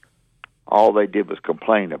coaching, all they did was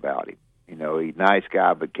complain about him. He's a nice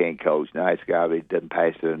guy but can't coach. Nice guy but he doesn't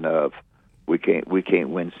pass it enough. We can't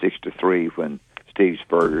win 6-3 when Steve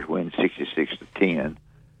Spurrier wins 66-10.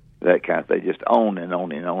 That kind of thing. Just on and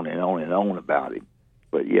on and on and on and on about him.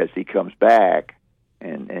 But yes, he comes back,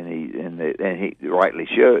 and he rightly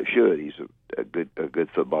should. He's a good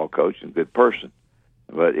football coach and a good person.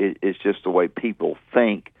 But it's just the way people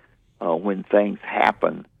think. When things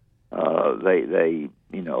happen, the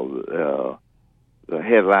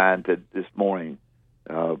headline this morning,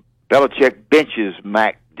 Belichick benches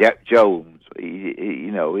Mac Jones.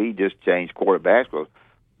 He just changed quarterbacks because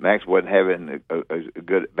Max wasn't having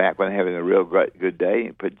Mac wasn't having a real good day.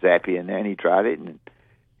 He put Zappe in there, and he tried it, and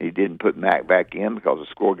he didn't put Mac back in because the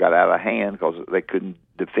score got out of hand because they couldn't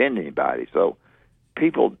defend anybody. So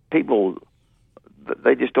people,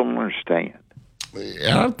 they just don't understand.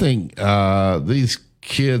 I think these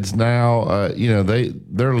kids now,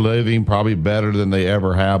 they're living probably better than they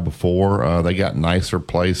ever have before. They got nicer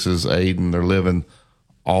places, Aiden. They're living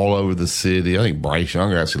all over the city. I think Bryce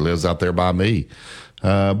Younger actually lives out there by me.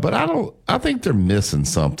 But I think they're missing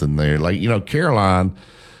something there. Like, Caroline,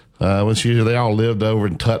 they all lived over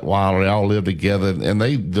in Tutwiler, they all lived together, and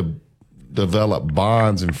they develop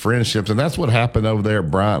bonds and friendships, and that's what happened over there at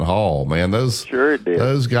Bryant Hall, man. Sure it did.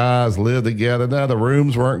 Those guys lived together. Now, the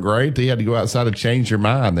rooms weren't great. They had to go outside to change their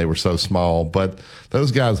mind. They were so small, but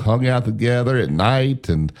those guys hung out together at night,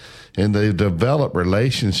 and they developed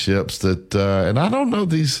relationships that, and I don't know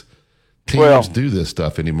these teams do this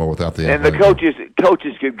stuff anymore without the and the coaches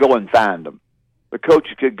could go and find them. The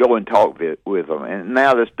coaches could go and talk with them. And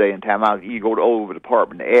now this day and time, you go over to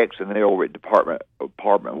Department X and they're over at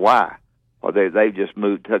Department Y. Or they've just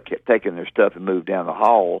taken their stuff and moved down the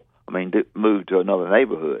hall. Moved to another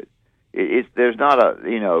neighborhood. There's not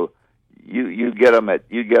you get them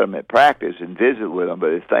at practice and visit with them,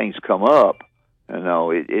 but if things come up,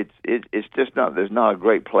 it's just not. There's not a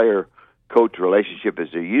great player-coach relationship as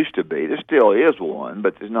there used to be. There still is one,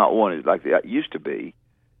 but there's not one like that used to be.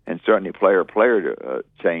 And certainly player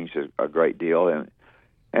changed a great deal.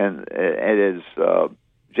 And as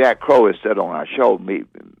Jack Crow has said on our show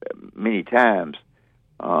many times,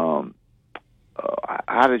 how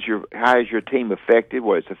is your team affected?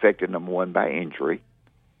 Well, it's affected, number one, by injury,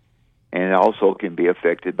 and it also can be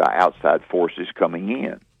affected by outside forces coming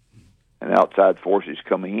in. And outside forces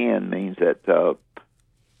coming in means that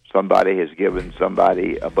somebody has given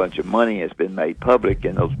somebody a bunch of money has been made public,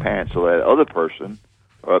 and those parents of that other person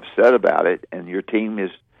are upset about it, and your team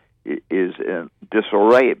is in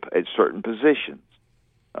disarray at certain positions.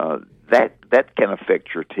 That can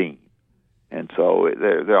affect your team, and so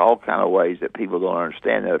there are all kind of ways that people don't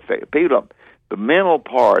understand that affect people. The mental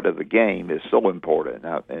part of the game is so important.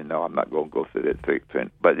 No, I'm not going to go through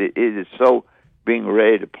that, but it is so being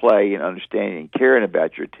ready to play and understanding and caring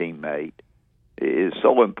about your teammate is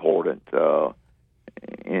so important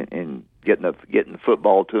in getting the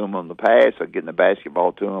football to them on the pass or getting the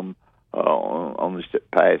basketball to them on the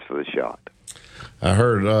pass for the shot. I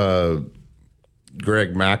heard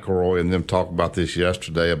Greg McElroy and them talk about this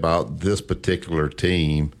yesterday about this particular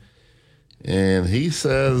team, and he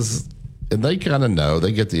says, and they kind of know,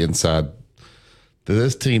 they get the inside, that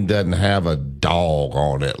this team doesn't have a dog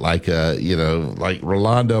on it. Like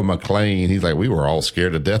Rolando McClain, he's like, we were all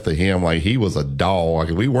scared to death of him. Like, he was a dog.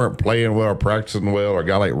 Like, we weren't playing well or practicing well, or a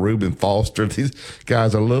guy like Reuben Foster. These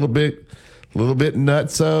guys are a little bit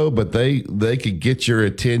nutso, but they could get your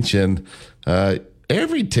attention.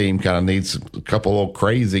 Every team kind of needs a couple of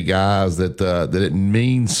crazy guys that it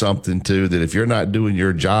means something to, that if you're not doing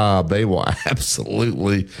your job, they will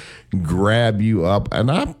absolutely grab you up. And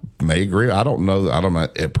I may agree. I don't know. I'm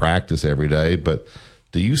not at practice every day, but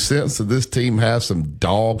do you sense that this team has some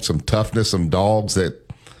dogs, some toughness, some dogs that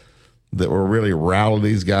will really rally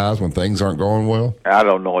these guys when things aren't going well? I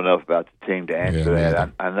don't know enough about the team to answer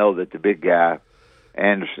that. I know that the big guy,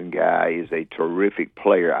 Anderson guy, is a terrific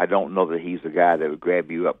player. I don't know that he's the guy that would grab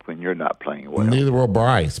you up when you're not playing well. Neither will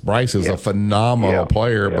Bryce. Bryce is a phenomenal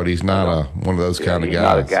player, but he's not one of those kind of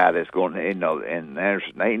guys. He's not a guy that's going to, and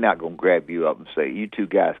Anderson, he's not going to grab you up and say, "You two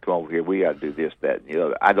guys come over here. We got to do this, that."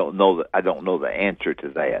 I don't know the answer to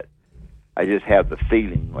that. I just have the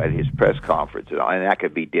feeling at his press conference, and I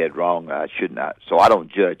could be dead wrong. I should not, so I don't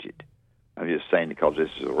judge it. I'm just saying because this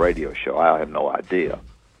is a radio show. I have no idea.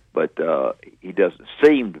 But he doesn't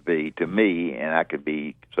seem to be, to me, and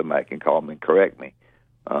somebody can call me and correct me,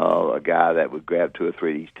 a guy that would grab two or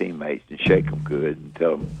three of these teammates and shake them good and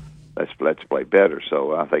tell them, let's play better.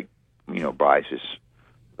 So I think, Bryce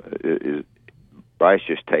Bryce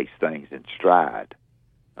just takes things in stride.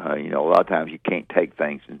 A lot of times you can't take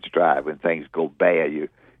things in stride. When things go bad, you're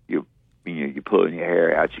pulling your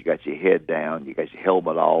hair out, you got your head down, you got your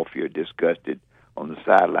helmet off, you're disgusted on the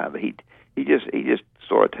sideline. But he just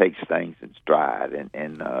sort of takes things in stride,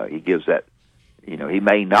 and he gives that, he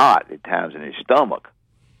may not at times in his stomach,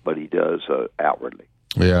 but he does outwardly.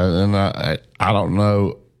 Yeah, and I don't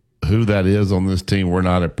know who that is on this team. We're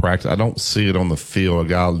not at practice. I don't see it on the field. A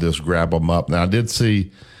guy will just grab them up. Now, I did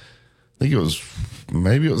see, maybe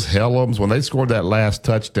it was Helms, when they scored that last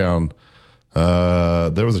touchdown,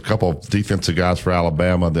 there was a couple of defensive guys for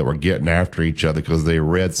Alabama that were getting after each other because they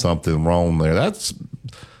read something wrong there.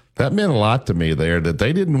 That meant a lot to me there, that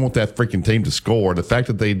they didn't want that freaking team to score. The fact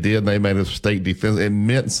that they did, they made a state defense, it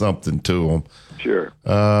meant something to them. Sure.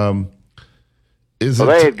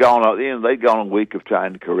 They had gone, they'd gone a week of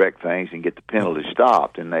trying to correct things and get the penalty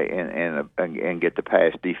stopped, and get the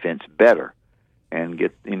pass defense better. and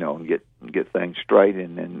get things straight.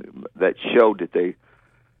 And that showed that they,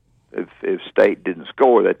 if State didn't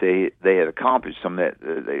score, that they had accomplished some of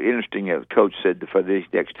that. Interesting, as the coach said, for these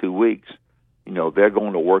next 2 weeks, they're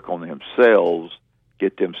going to work on themselves,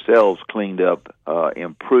 get themselves cleaned up,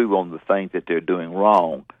 improve on the things that they're doing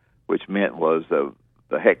wrong, which meant was the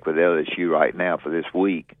heck with LSU right now for this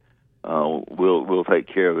week. We'll take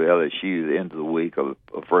care of the LSU at the end of the week or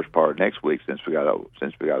the first part of next week since we got a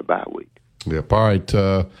bye week. Yep. All right.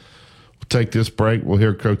 We'll take this break. We'll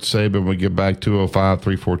hear Coach Saban when we get back.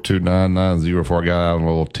 205-342-9904. I got out on a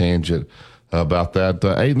little tangent about that.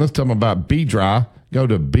 Aiden, let's tell them about B-Dry. Go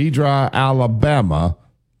to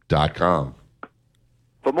BDryAlabama.com.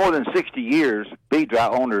 For more than 60 years, B-Dry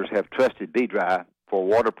owners have trusted B-Dry for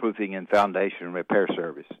waterproofing and foundation repair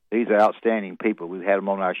service. These are outstanding people. We've had them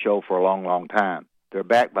on our show for a long, long time. They're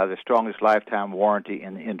backed by the strongest lifetime warranty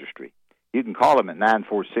in the industry. You can call them at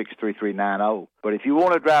 946-3390. But if you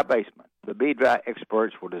want a dry basement, the B-Dry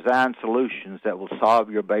experts will design solutions that will solve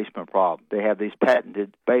your basement problem. They have these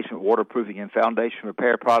patented basement waterproofing and foundation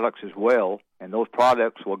repair products as well, and those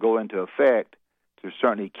products will go into effect to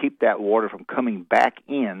certainly keep that water from coming back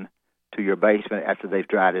in to your basement after they've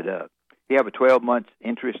dried it up. You have a 12-month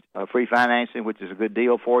interest-free financing, which is a good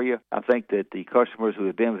deal for you. I think that the customers who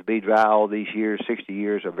have been with B-Dry all these years, 60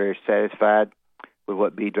 years, are very satisfied with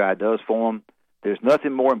what B-Dry does for them. There's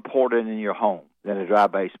nothing more important in your home than a dry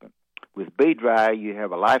basement. With B-Dry, you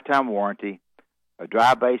have a lifetime warranty, a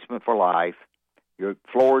dry basement for life. Your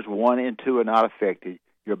floors 1 and 2 are not affected.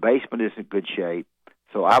 Your basement is in good shape.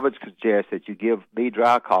 So I would suggest that you give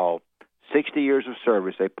B-Dry a call. 60 years of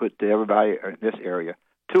service they put to everybody in this area.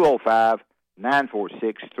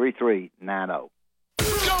 205-946-3390.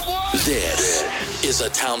 This is a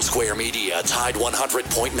Town Square Media Tide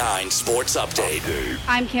 100.9 Sports Update.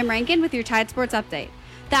 I'm Kim Rankin with your Tide Sports Update.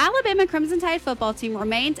 The Alabama Crimson Tide football team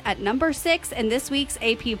remains at number 6 in this week's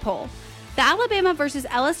AP poll. The Alabama versus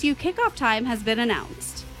LSU kickoff time has been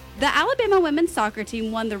announced. The Alabama women's soccer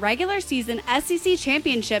team won the regular season SEC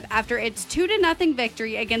championship after its 2-0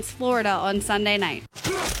 victory against Florida on Sunday night.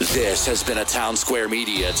 This has been a Town Square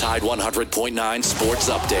Media Tide 100.9 Sports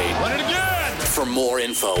Update. Run it again! For more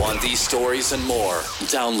info on these stories and more,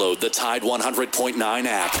 download the Tide 100.9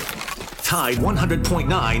 app. Tide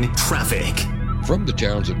 100.9 Traffic. From the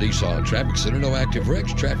Townsend Nissan Traffic Center, no active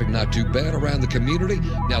wrecks. Traffic not too bad around the community.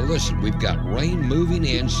 Now listen, we've got rain moving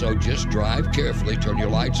in, so just drive carefully. Turn your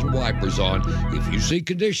lights and wipers on. If you see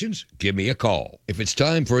conditions, give me a call. If it's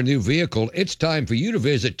time for a new vehicle, it's time for you to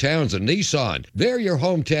visit Townsend Nissan. They're your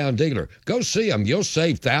hometown dealer. Go see them. You'll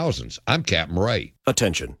save thousands. I'm Captain Ray.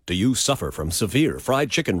 Attention, do you suffer from severe fried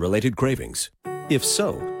chicken-related cravings? If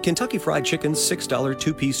so, Kentucky Fried Chicken's $6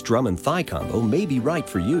 two-piece drum and thigh combo may be right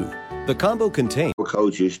for you. The combo contains...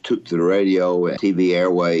 Coaches took to the radio and TV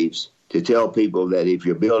airwaves to tell people that if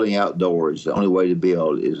you're building outdoors, the only way to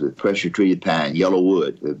build is with pressure-treated pine, yellow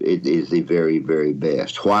wood. It is the very, very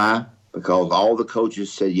best. Why? Because all the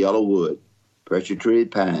coaches said yellow wood, pressure-treated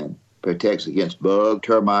pine, protects against bug,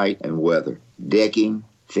 termite, and weather. Decking,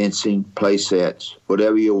 fencing, play sets,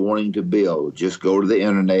 whatever you're wanting to build, just go to the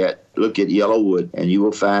internet, look at yellow wood, and you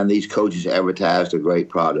will find these coaches advertised a great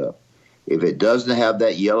product. If it doesn't have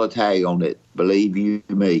that yellow tag on it, believe you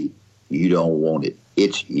me, you don't want it.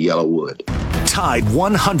 It's yellow wood. Tide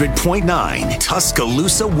 100.9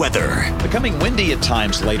 Tuscaloosa weather. Becoming windy at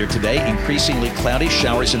times later today. Increasingly cloudy.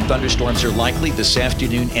 Showers and thunderstorms are likely this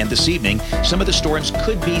afternoon and this evening. Some of the storms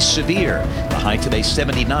could be severe. The high today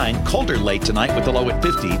 79. Colder late tonight with the low at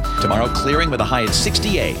 50. Tomorrow clearing with a high at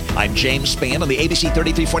 68. I'm James Spann on the ABC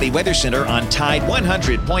 3340 Weather Center on Tide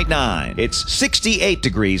 100.9. It's 68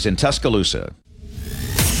 degrees in Tuscaloosa.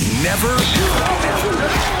 Never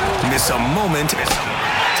miss a moment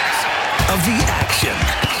of the action.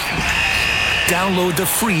 Download the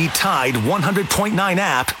free Tide 100.9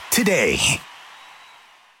 app today.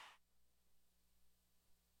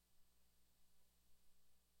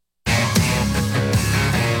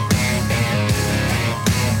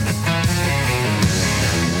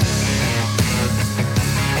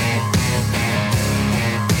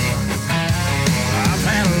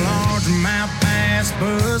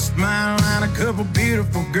 Bust my line, a couple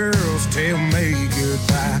beautiful girls tell me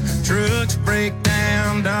goodbye. Trucks break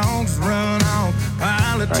down, dogs run off,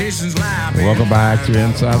 politicians lie. Welcome back to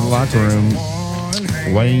Inside the Locker Room.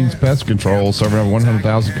 Wayne's Pest Control, serving over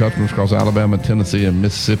 100,000 customers across Alabama, Tennessee, and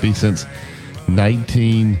Mississippi since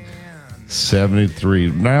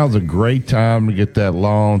 1973. Now's a great time to get that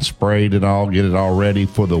lawn sprayed and all, get it all ready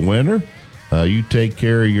for the winter. You take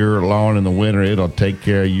care of your lawn in the winter, it'll take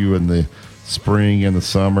care of you in the spring and the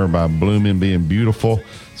summer by blooming, being beautiful.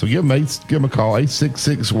 So give them a call,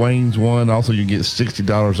 866-WAYNES1. Also, you get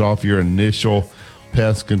 $60 off your initial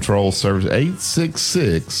pest control service,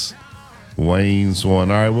 866-WAYNES1. All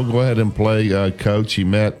right, we'll go ahead and play Coach. You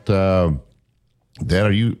met Dad.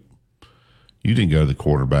 You didn't go to the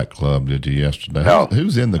quarterback club, did you, yesterday? No.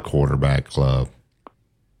 Who's in the quarterback club?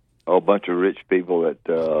 A bunch of rich people that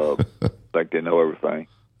like they know everything.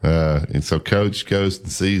 And so Coach goes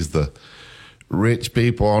and sees the rich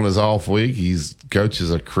people on his off week. Coach is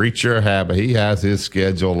a creature of habit. He has his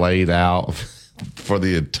schedule laid out for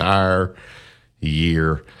the entire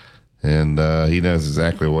year, and he knows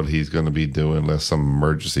exactly what he's going to be doing unless some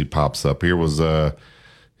emergency pops up. Here's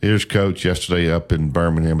Coach yesterday up in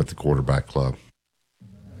Birmingham at the quarterback club.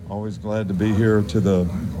 Always glad to be here to the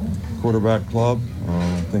quarterback club.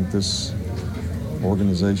 I think this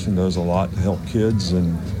organization does a lot to help kids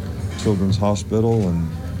and Children's Hospital, and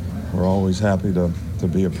we're always happy to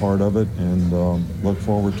be a part of it and look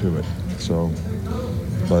forward to it. So,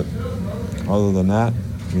 but other than that,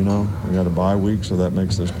 we got a bye week, so that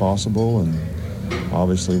makes this possible, and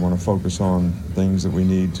obviously want to focus on things that we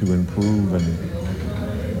need to improve and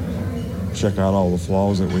check out all the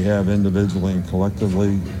flaws that we have individually and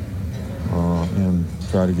collectively, and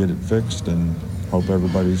try to get it fixed, and hope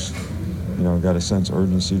everybody's got a sense of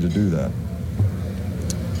urgency to do that.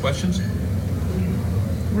 Questions?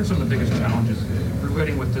 What are some of the biggest challenges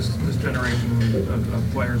relating with this generation of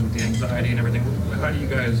players with the anxiety and everything? How do you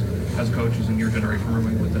guys, as coaches in your generation,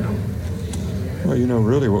 relate with them? Well,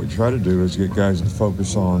 really what we try to do is get guys to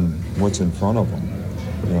focus on what's in front of them.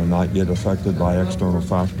 Not get affected by external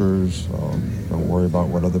factors. Don't worry about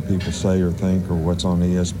what other people say or think or what's on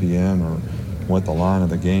ESPN or what the line of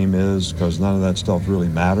the game is, because none of that stuff really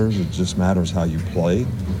matters. It just matters how you play.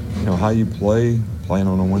 How you play, playing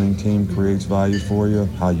on a winning team creates value for you.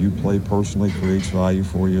 How you play personally creates value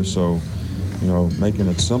for you. So, making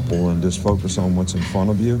it simple and just focus on what's in front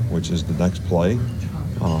of you, which is the next play.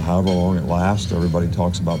 However long it lasts, everybody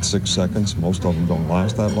talks about 6 seconds. Most of them don't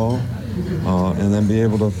last that long. And then be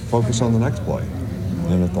able to focus on the next play.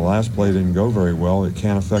 And if the last play didn't go very well, it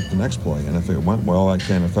can't affect the next play. And if it went well, that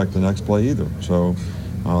can't affect the next play either. So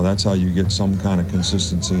that's how you get some kind of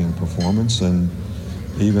consistency in performance. And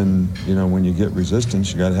even, when you get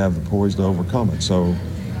resistance, you got to have the poise to overcome it. So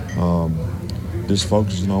just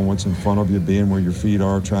focusing on what's in front of you, being where your feet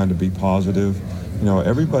are, trying to be positive.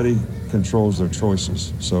 Everybody controls their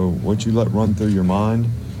choices. So what you let run through your mind,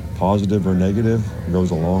 positive or negative,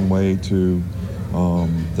 goes a long way to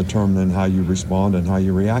determining how you respond and how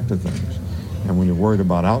you react to things. And when you're worried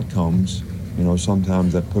about outcomes,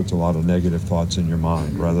 sometimes that puts a lot of negative thoughts in your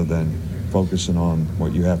mind rather than focusing on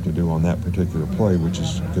what you have to do on that particular play, which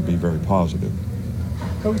could be very positive.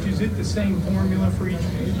 Coach, is it the same formula for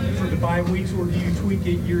the bye weeks, or do you tweak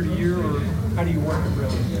it year to year, or how do you work it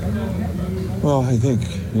really? Well, I think,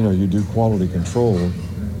 you do quality control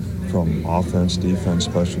from offense, defense,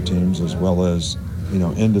 special teams, as well as,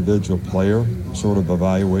 individual player sort of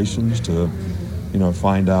evaluations to,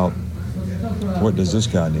 find out what does this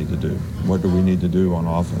guy need to do? What do we need to do on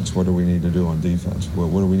offense? What do we need to do on defense? What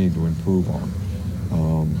do we need to improve on?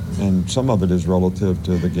 And some of it is relative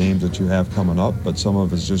to the games that you have coming up, but some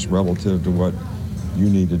of it's just relative to what you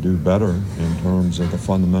need to do better in terms of the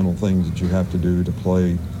fundamental things that you have to do to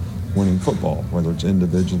play winning football, whether it's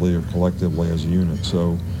individually or collectively as a unit.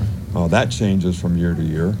 So that changes from year to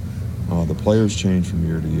year. The players change from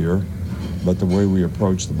year to year, but the way we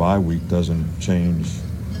approach the bye week doesn't change,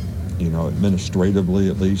 administratively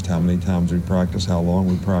at least. How many times we practice, how long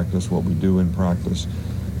we practice, what we do in practice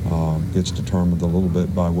gets determined a little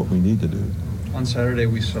bit by what we need to do. On Saturday,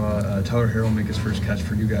 we saw Tyler Harrell make his first catch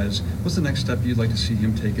for you guys. What's the next step you'd like to see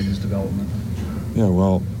him take in his development? Yeah,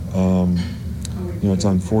 well, it's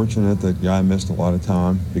unfortunate that guy missed a lot of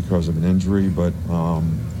time because of an injury, but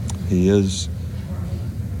he is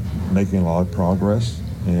making a lot of progress,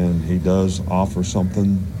 and he does offer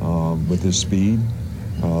something with his speed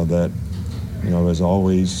that, is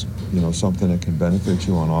always, something that can benefit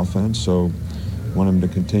you on offense. So want him to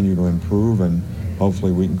continue to improve, and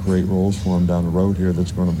hopefully we can create roles for him down the road here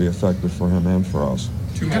that's going to be effective for him and for us.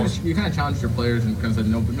 You kind of challenged your players and kind of said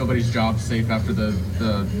nobody's job safe after the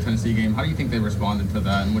Tennessee game. How do you think they responded to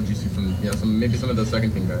that, and what did you see from some of the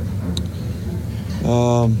second team guys?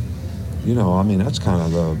 That's kind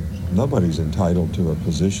of nobody's entitled to a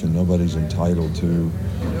position. Nobody's entitled to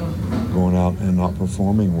going out and not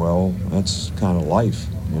performing well. That's kind of life,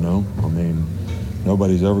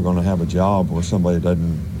 Nobody's ever going to have a job where somebody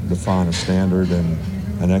doesn't define a standard and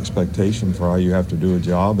an expectation for how you have to do a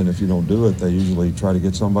job, and if you don't do it, they usually try to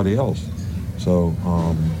get somebody else. So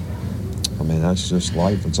I mean, that's just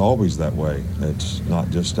life. It's always that way. It's not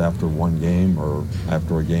just after one game or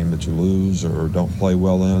after a game that you lose or don't play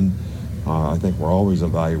well in. I think we're always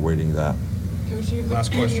evaluating that. Coach,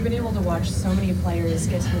 you've been able to watch so many players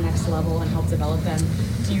get to the next level and help develop them.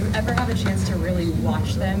 Do you ever have a chance to really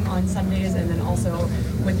watch them on Sundays? And then also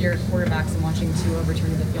with your quarterbacks and watching Tua return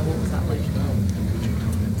to the field, what was that like?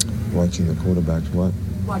 Watching the quarterbacks what?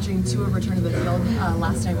 Watching Tua return to the field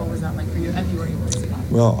last night, what was that like for you, if you were able to see that?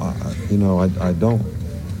 Well, I don't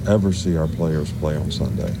ever see our players play on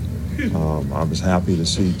Sunday. I was happy to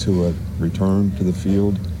see Tua return to the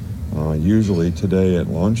field. Usually today at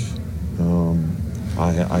lunch,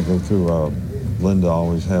 I go through, Linda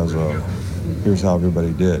always has here's how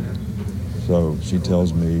everybody did. So she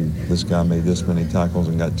tells me this guy made this many tackles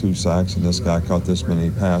and got 2 sacks, and this guy caught this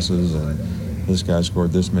many passes, and this guy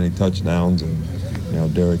scored this many touchdowns,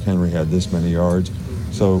 and Derrick Henry had this many yards.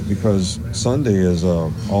 So because Sunday is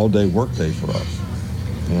a all-day work day for us,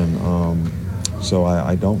 and so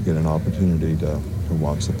I don't get an opportunity to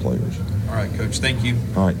watch the players. All right, Coach, thank you.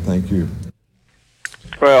 All right, thank you.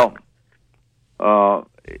 Well,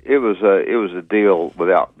 it was a deal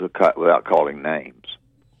without calling names.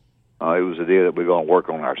 It was a deal that we're going to work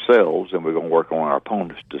on ourselves, and we're going to work on our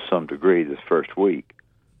opponents to some degree this first week.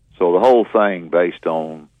 So the whole thing, based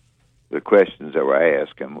on the questions that were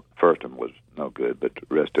asked, and first of them was no good, but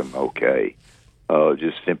the rest of them okay.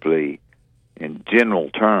 Just simply in general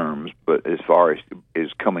terms, but as far as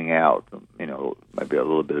is coming out, maybe a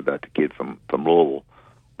little bit about the kid from Louisville.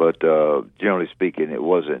 But generally speaking, it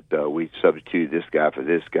wasn't. We substituted this guy for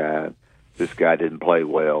this guy. This guy didn't play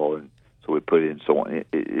well, and so we put in so on.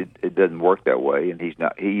 It doesn't work that way, and he's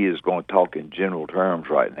not. He is going to talk in general terms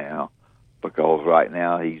right now, because right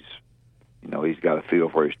now he's got a feel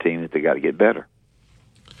for his team that they got to get better.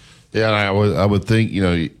 Yeah, and I would think,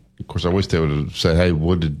 of course, I wish they would have said, hey,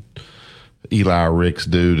 what did Eli Ricks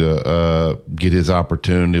do to get his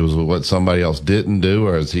opportunity? Was it what somebody else didn't do,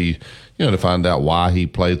 or is he, to find out why he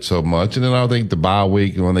played so much? And then I think the bye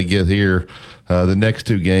week, when they get here, the next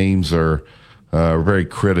 2 games are very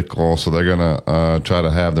critical, so they're going to try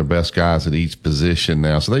to have their best guys at each position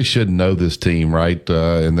now. So they should know this team, right?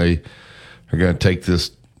 And they are going to take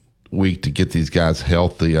this week to get these guys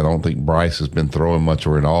healthy. I don't think Bryce has been throwing much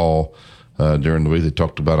or at all during the week. They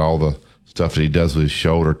talked about all the stuff that he does with his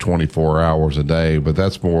shoulder 24 hours a day, but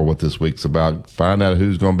that's more what this week's about. Find out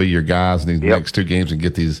who's going to be your guys in these next 2 games and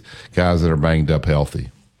get these guys that are banged up healthy.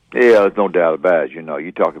 Yeah, there's no doubt about it.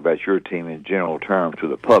 You talk about your team in general terms to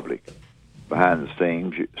the public. Behind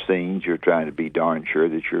the scenes, you're trying to be darn sure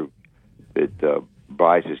that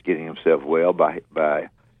Bryce is getting himself well by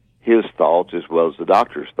his thoughts as well as the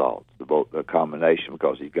doctor's thoughts, the combination,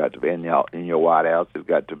 because he's got to be in your wideouts. They've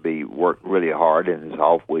got to be work really hard in this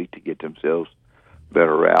off week to get themselves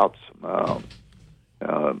better routes.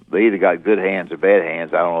 They either got good hands or bad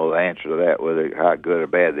hands. I don't know the answer to that, whether how good or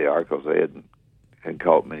bad they are, because they hadn't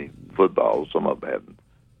caught many footballs. Some of them haven't.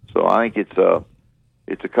 So I think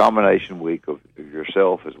it's a combination week of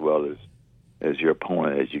yourself as well as your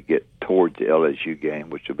opponent. As you get towards the LSU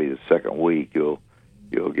game, which will be the second week, you'll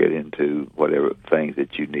get into whatever things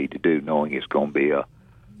that you need to do, knowing it's going to be a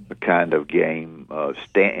kind of game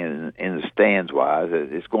in the stands-wise.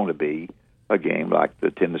 It's going to be a game like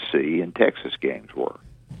the Tennessee and Texas games were.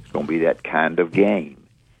 It's going to be that kind of game.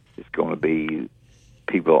 It's going to be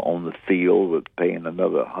people on the field paying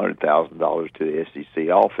another $100,000 to the SEC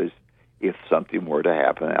office if something were to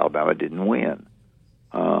happen and Alabama didn't win.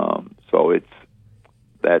 So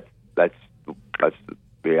that's the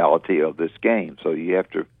reality of this game. So you have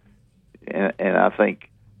to, and I think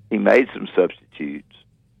he made some substitutes.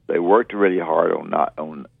 They worked really hard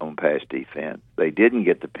on pass defense. They didn't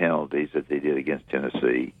get the penalties that they did against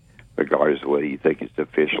Tennessee, regardless of whether you think it's the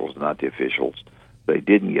officials or not the officials. They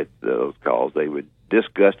didn't get those calls. They were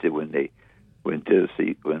disgusted when the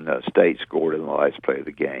State scored in the last play of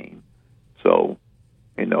the game. So,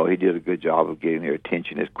 he did a good job of getting their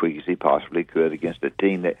attention as quick as he possibly could against a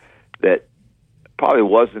team that probably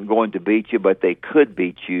wasn't going to beat you, but they could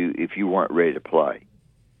beat you if you weren't ready to play.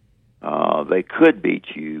 They could beat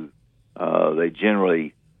you. They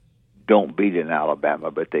generally don't beat in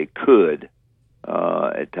Alabama, but they could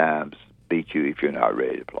at times beat you if you're not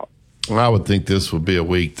ready to play. Well, I would think this would be a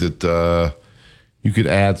week that you could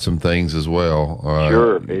add some things as well.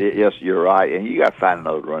 Sure. Yes, you're right. And you got to find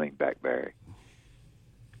another running back, Barry.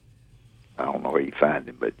 I don't know where you find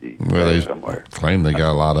him, but he's somewhere. Claim they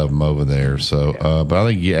got a lot of them over there. So, but I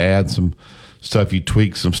think you add some stuff, you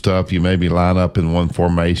tweak some stuff, you maybe line up in one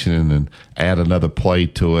formation and then add another play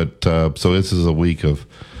to it. So this is a week of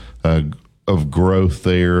of growth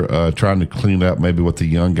there, trying to clean up maybe what the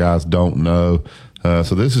young guys don't know.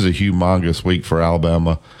 So this is a humongous week for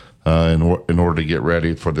Alabama in order to get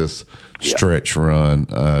ready for this stretch run.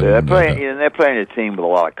 They're playing a team with a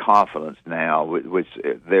lot of confidence now, which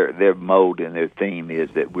their mode and their theme is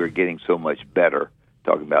that we're getting so much better.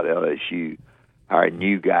 Talking about LSU, our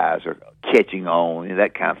new guys are catching on and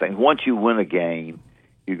that kind of thing. Once you win a game,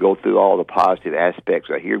 you go through all the positive aspects.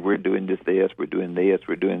 Right here, we're doing this, we're doing this,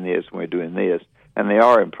 we're doing this, and we're doing this, and they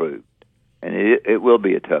are improved. And it will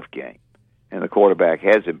be a tough game. And the quarterback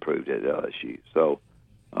has improved at LSU, so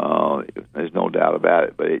there's no doubt about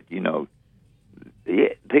it. But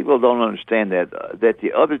people don't understand that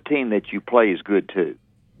the other team that you play is good too.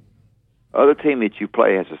 Other team that you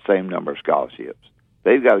play has the same number of scholarships.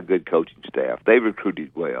 They've got a good coaching staff. They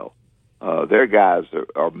recruited well. Their guys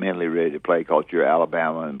are mentally ready to play because you're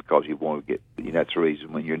Alabama and because you want to get. That's the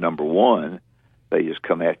reason when you're number one, they just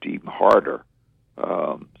come after you even harder.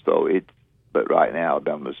 But right now,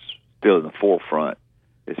 Alabama's still in the forefront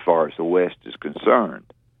as far as the West is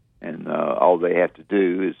concerned, and all they have to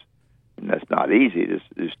do is, and that's not easy,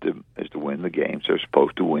 is to win the games they're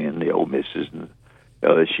supposed to win. The Ole Misses and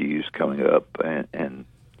LSU's coming up and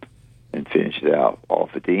finish it off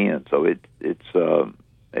at the end. So it's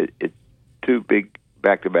two big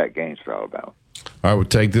back-to-back games for Alabama. All right, we'll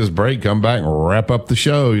take this break, come back, and wrap up the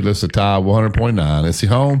show. You listen to Tide 100.9. It's the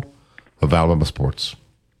home of Alabama sports.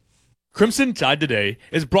 Crimson Tide Today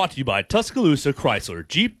is brought to you by Tuscaloosa Chrysler,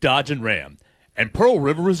 Jeep, Dodge, and Ram, and Pearl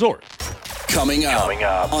River Resort. Coming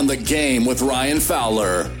up on The Game with Ryan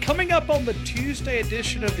Fowler. Coming up on the Tuesday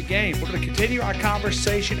edition of The Game, we're going to continue our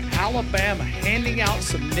conversation. Alabama handing out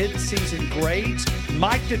some mid-season grades.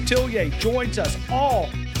 Mike Detillier joins us all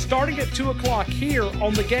starting at 2 o'clock here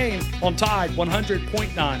on The Game on Tide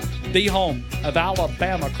 100.9, the home of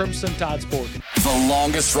Alabama Crimson Tide Sports. The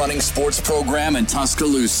longest-running sports program in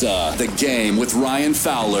Tuscaloosa. The Game with Ryan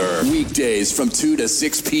Fowler. Weekdays from 2 to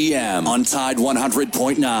 6 p.m. on Tide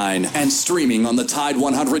 100.9 and streaming on the Tide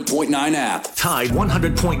 100.9 app. Tide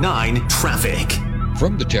 100.9 Traffic.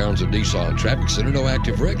 From the Townsend Nissan Traffic Center, no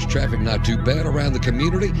active wrecks. Traffic not too bad around the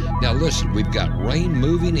community. Now listen, we've got rain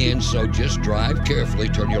moving in, so just drive carefully.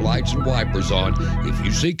 Turn your lights and wipers on. If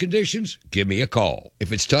you see conditions, give me a call.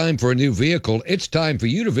 If it's time for a new vehicle, it's time for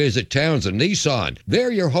you to visit Townsend Nissan.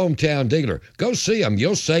 They're your hometown dealer. Go see them.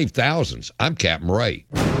 You'll save thousands. I'm Captain Ray.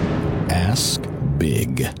 Ask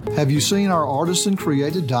big. Have you seen our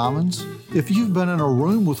artisan-created diamonds? If you've been in a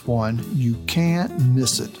room with one, you can't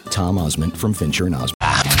miss it. Tom Osmond from Fincher and Osmond.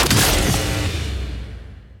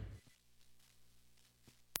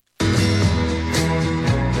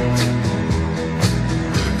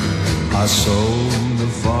 I sold the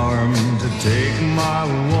farm to take my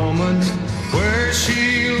woman where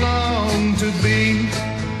she longed to be.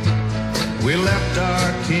 We left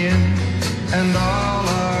our kin and all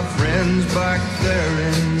our friends back there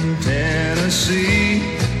in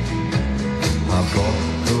Tennessee.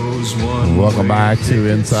 Welcome back to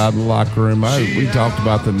Inside the Locker Room. We talked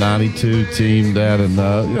about the 92 team, Dad, and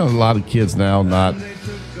a lot of kids now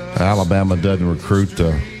Alabama doesn't recruit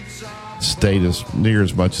the state near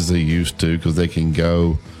as much as they used to because they can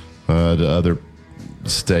go to other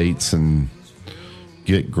states and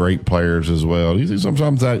get great players as well.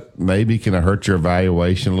 Sometimes that maybe can hurt your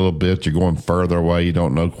evaluation a little bit. You're going further away. You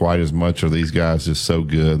don't know quite as much. Are these guys just so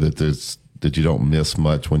good that you don't miss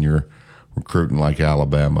much when you're recruiting like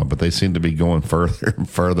Alabama, but they seem to be going further and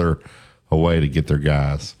further away to get their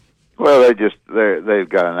guys. Well, they've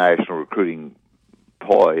got a national recruiting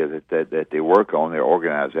ploy that they work on. They're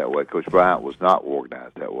organized that way. Coach Bryant was not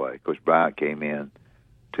organized that way. Coach Bryant came in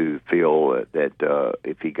to feel that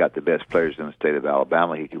if he got the best players in the state of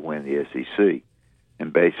Alabama, he could win the SEC,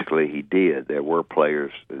 and basically he did. There were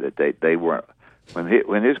players that they weren't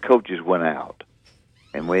when his coaches went out.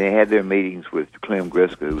 And when they had their meetings with Clem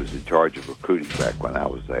Griska, who was in charge of recruiting back when I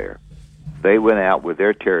was there, they went out with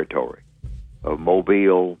their territory of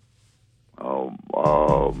Mobile,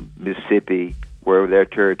 Mississippi, wherever their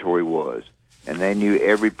territory was, and they knew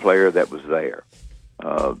every player that was there.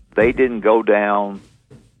 They didn't go down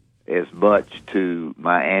as much to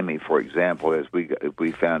Miami, for example, as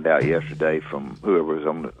we found out yesterday from whoever was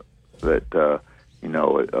on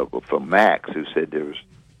from Max, who said there was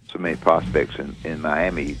so many prospects in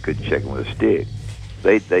Miami you couldn't check them with a stick.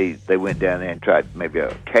 They went down there and tried. Maybe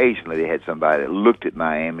occasionally they had somebody that looked at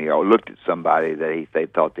Miami or looked at somebody that they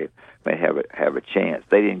thought they may have a chance.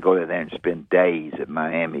 They didn't go down there and spend days at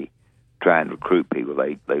Miami trying to recruit people.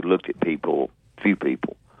 They looked at few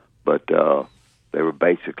people, but they were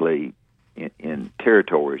basically in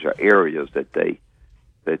territories or areas that they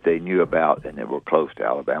that they knew about and that were close to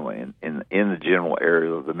Alabama in the general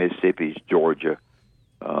area of the Mississippi's, Georgia,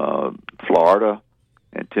 Florida,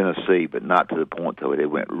 and Tennessee, but not to the point that they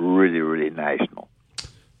went really, really national.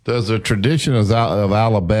 Does the tradition of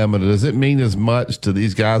Alabama, does it mean as much to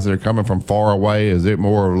these guys that are coming from far away? Is it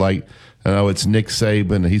more like, it's Nick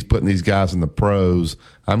Saban and he's putting these guys in the pros?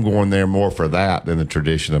 I'm going there more for that than the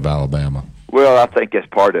tradition of Alabama. Well, I think that's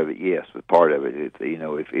part of it. Yes, but part of it is,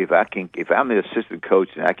 if I'm the assistant coach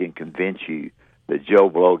and I can convince you that Joe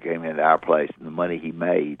Blow came into our place and the money he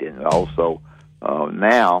made, and also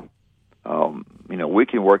now, we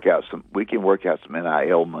can work out some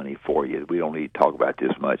NIL money for you. We don't need to talk about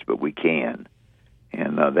this much, but we can,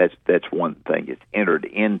 and that's one thing. It's entered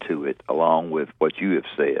into it along with what you have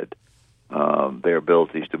said, their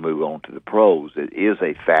abilities to move on to the pros. It is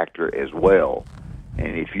a factor as well.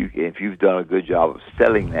 And if you've done a good job of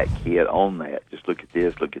selling that kid on that, just look at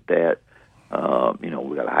this, look at that,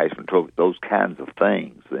 we got a Heisman Trophy, those kinds of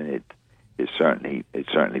things, then it certainly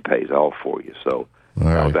pays off for you. So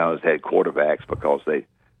right. Alabama's had quarterbacks because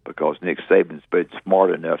Nick Saban's been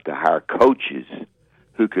smart enough to hire coaches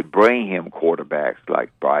who could bring him quarterbacks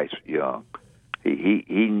like Bryce Young.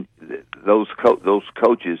 Those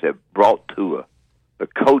coaches have brought Tua. The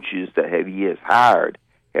coaches that he has hired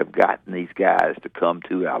have gotten these guys to come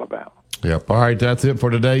to Alabama. Yep. All right, that's it for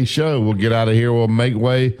today's show. We'll get out of here. We'll make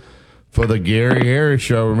way for the Gary Harris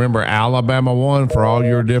Show. Remember, Alabama One for all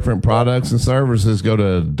your different products and services. Go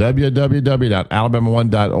to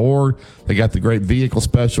www.alabama1.org. They got the great vehicle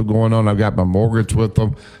special going on. I've got my mortgage with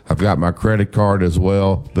them. I've got my credit card as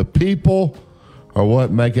well. The people are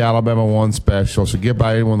what make Alabama One special. So get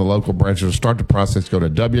by anyone in the local branches. Start the process. Go to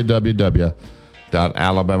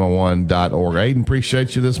www.alabama1.org. Aiden,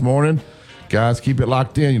 appreciate you this morning. Guys, keep it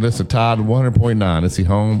locked in. You listen to Tide 100.9. It's the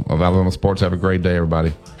home of Alabama sports. Have a great day,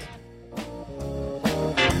 everybody.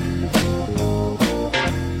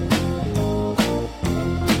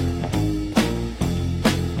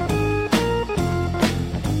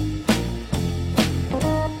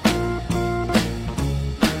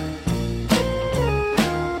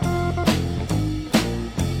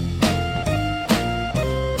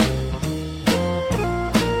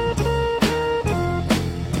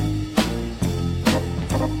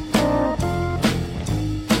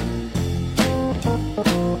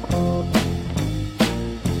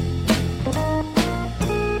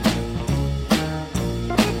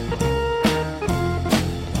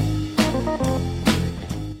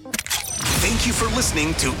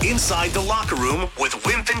 Listening to Inside the Locker Room with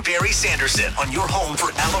Wimp and Barry Sanderson on your home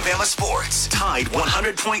for Alabama sports. Tide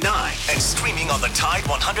 100.9 and streaming on the Tide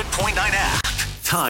 100.9 app.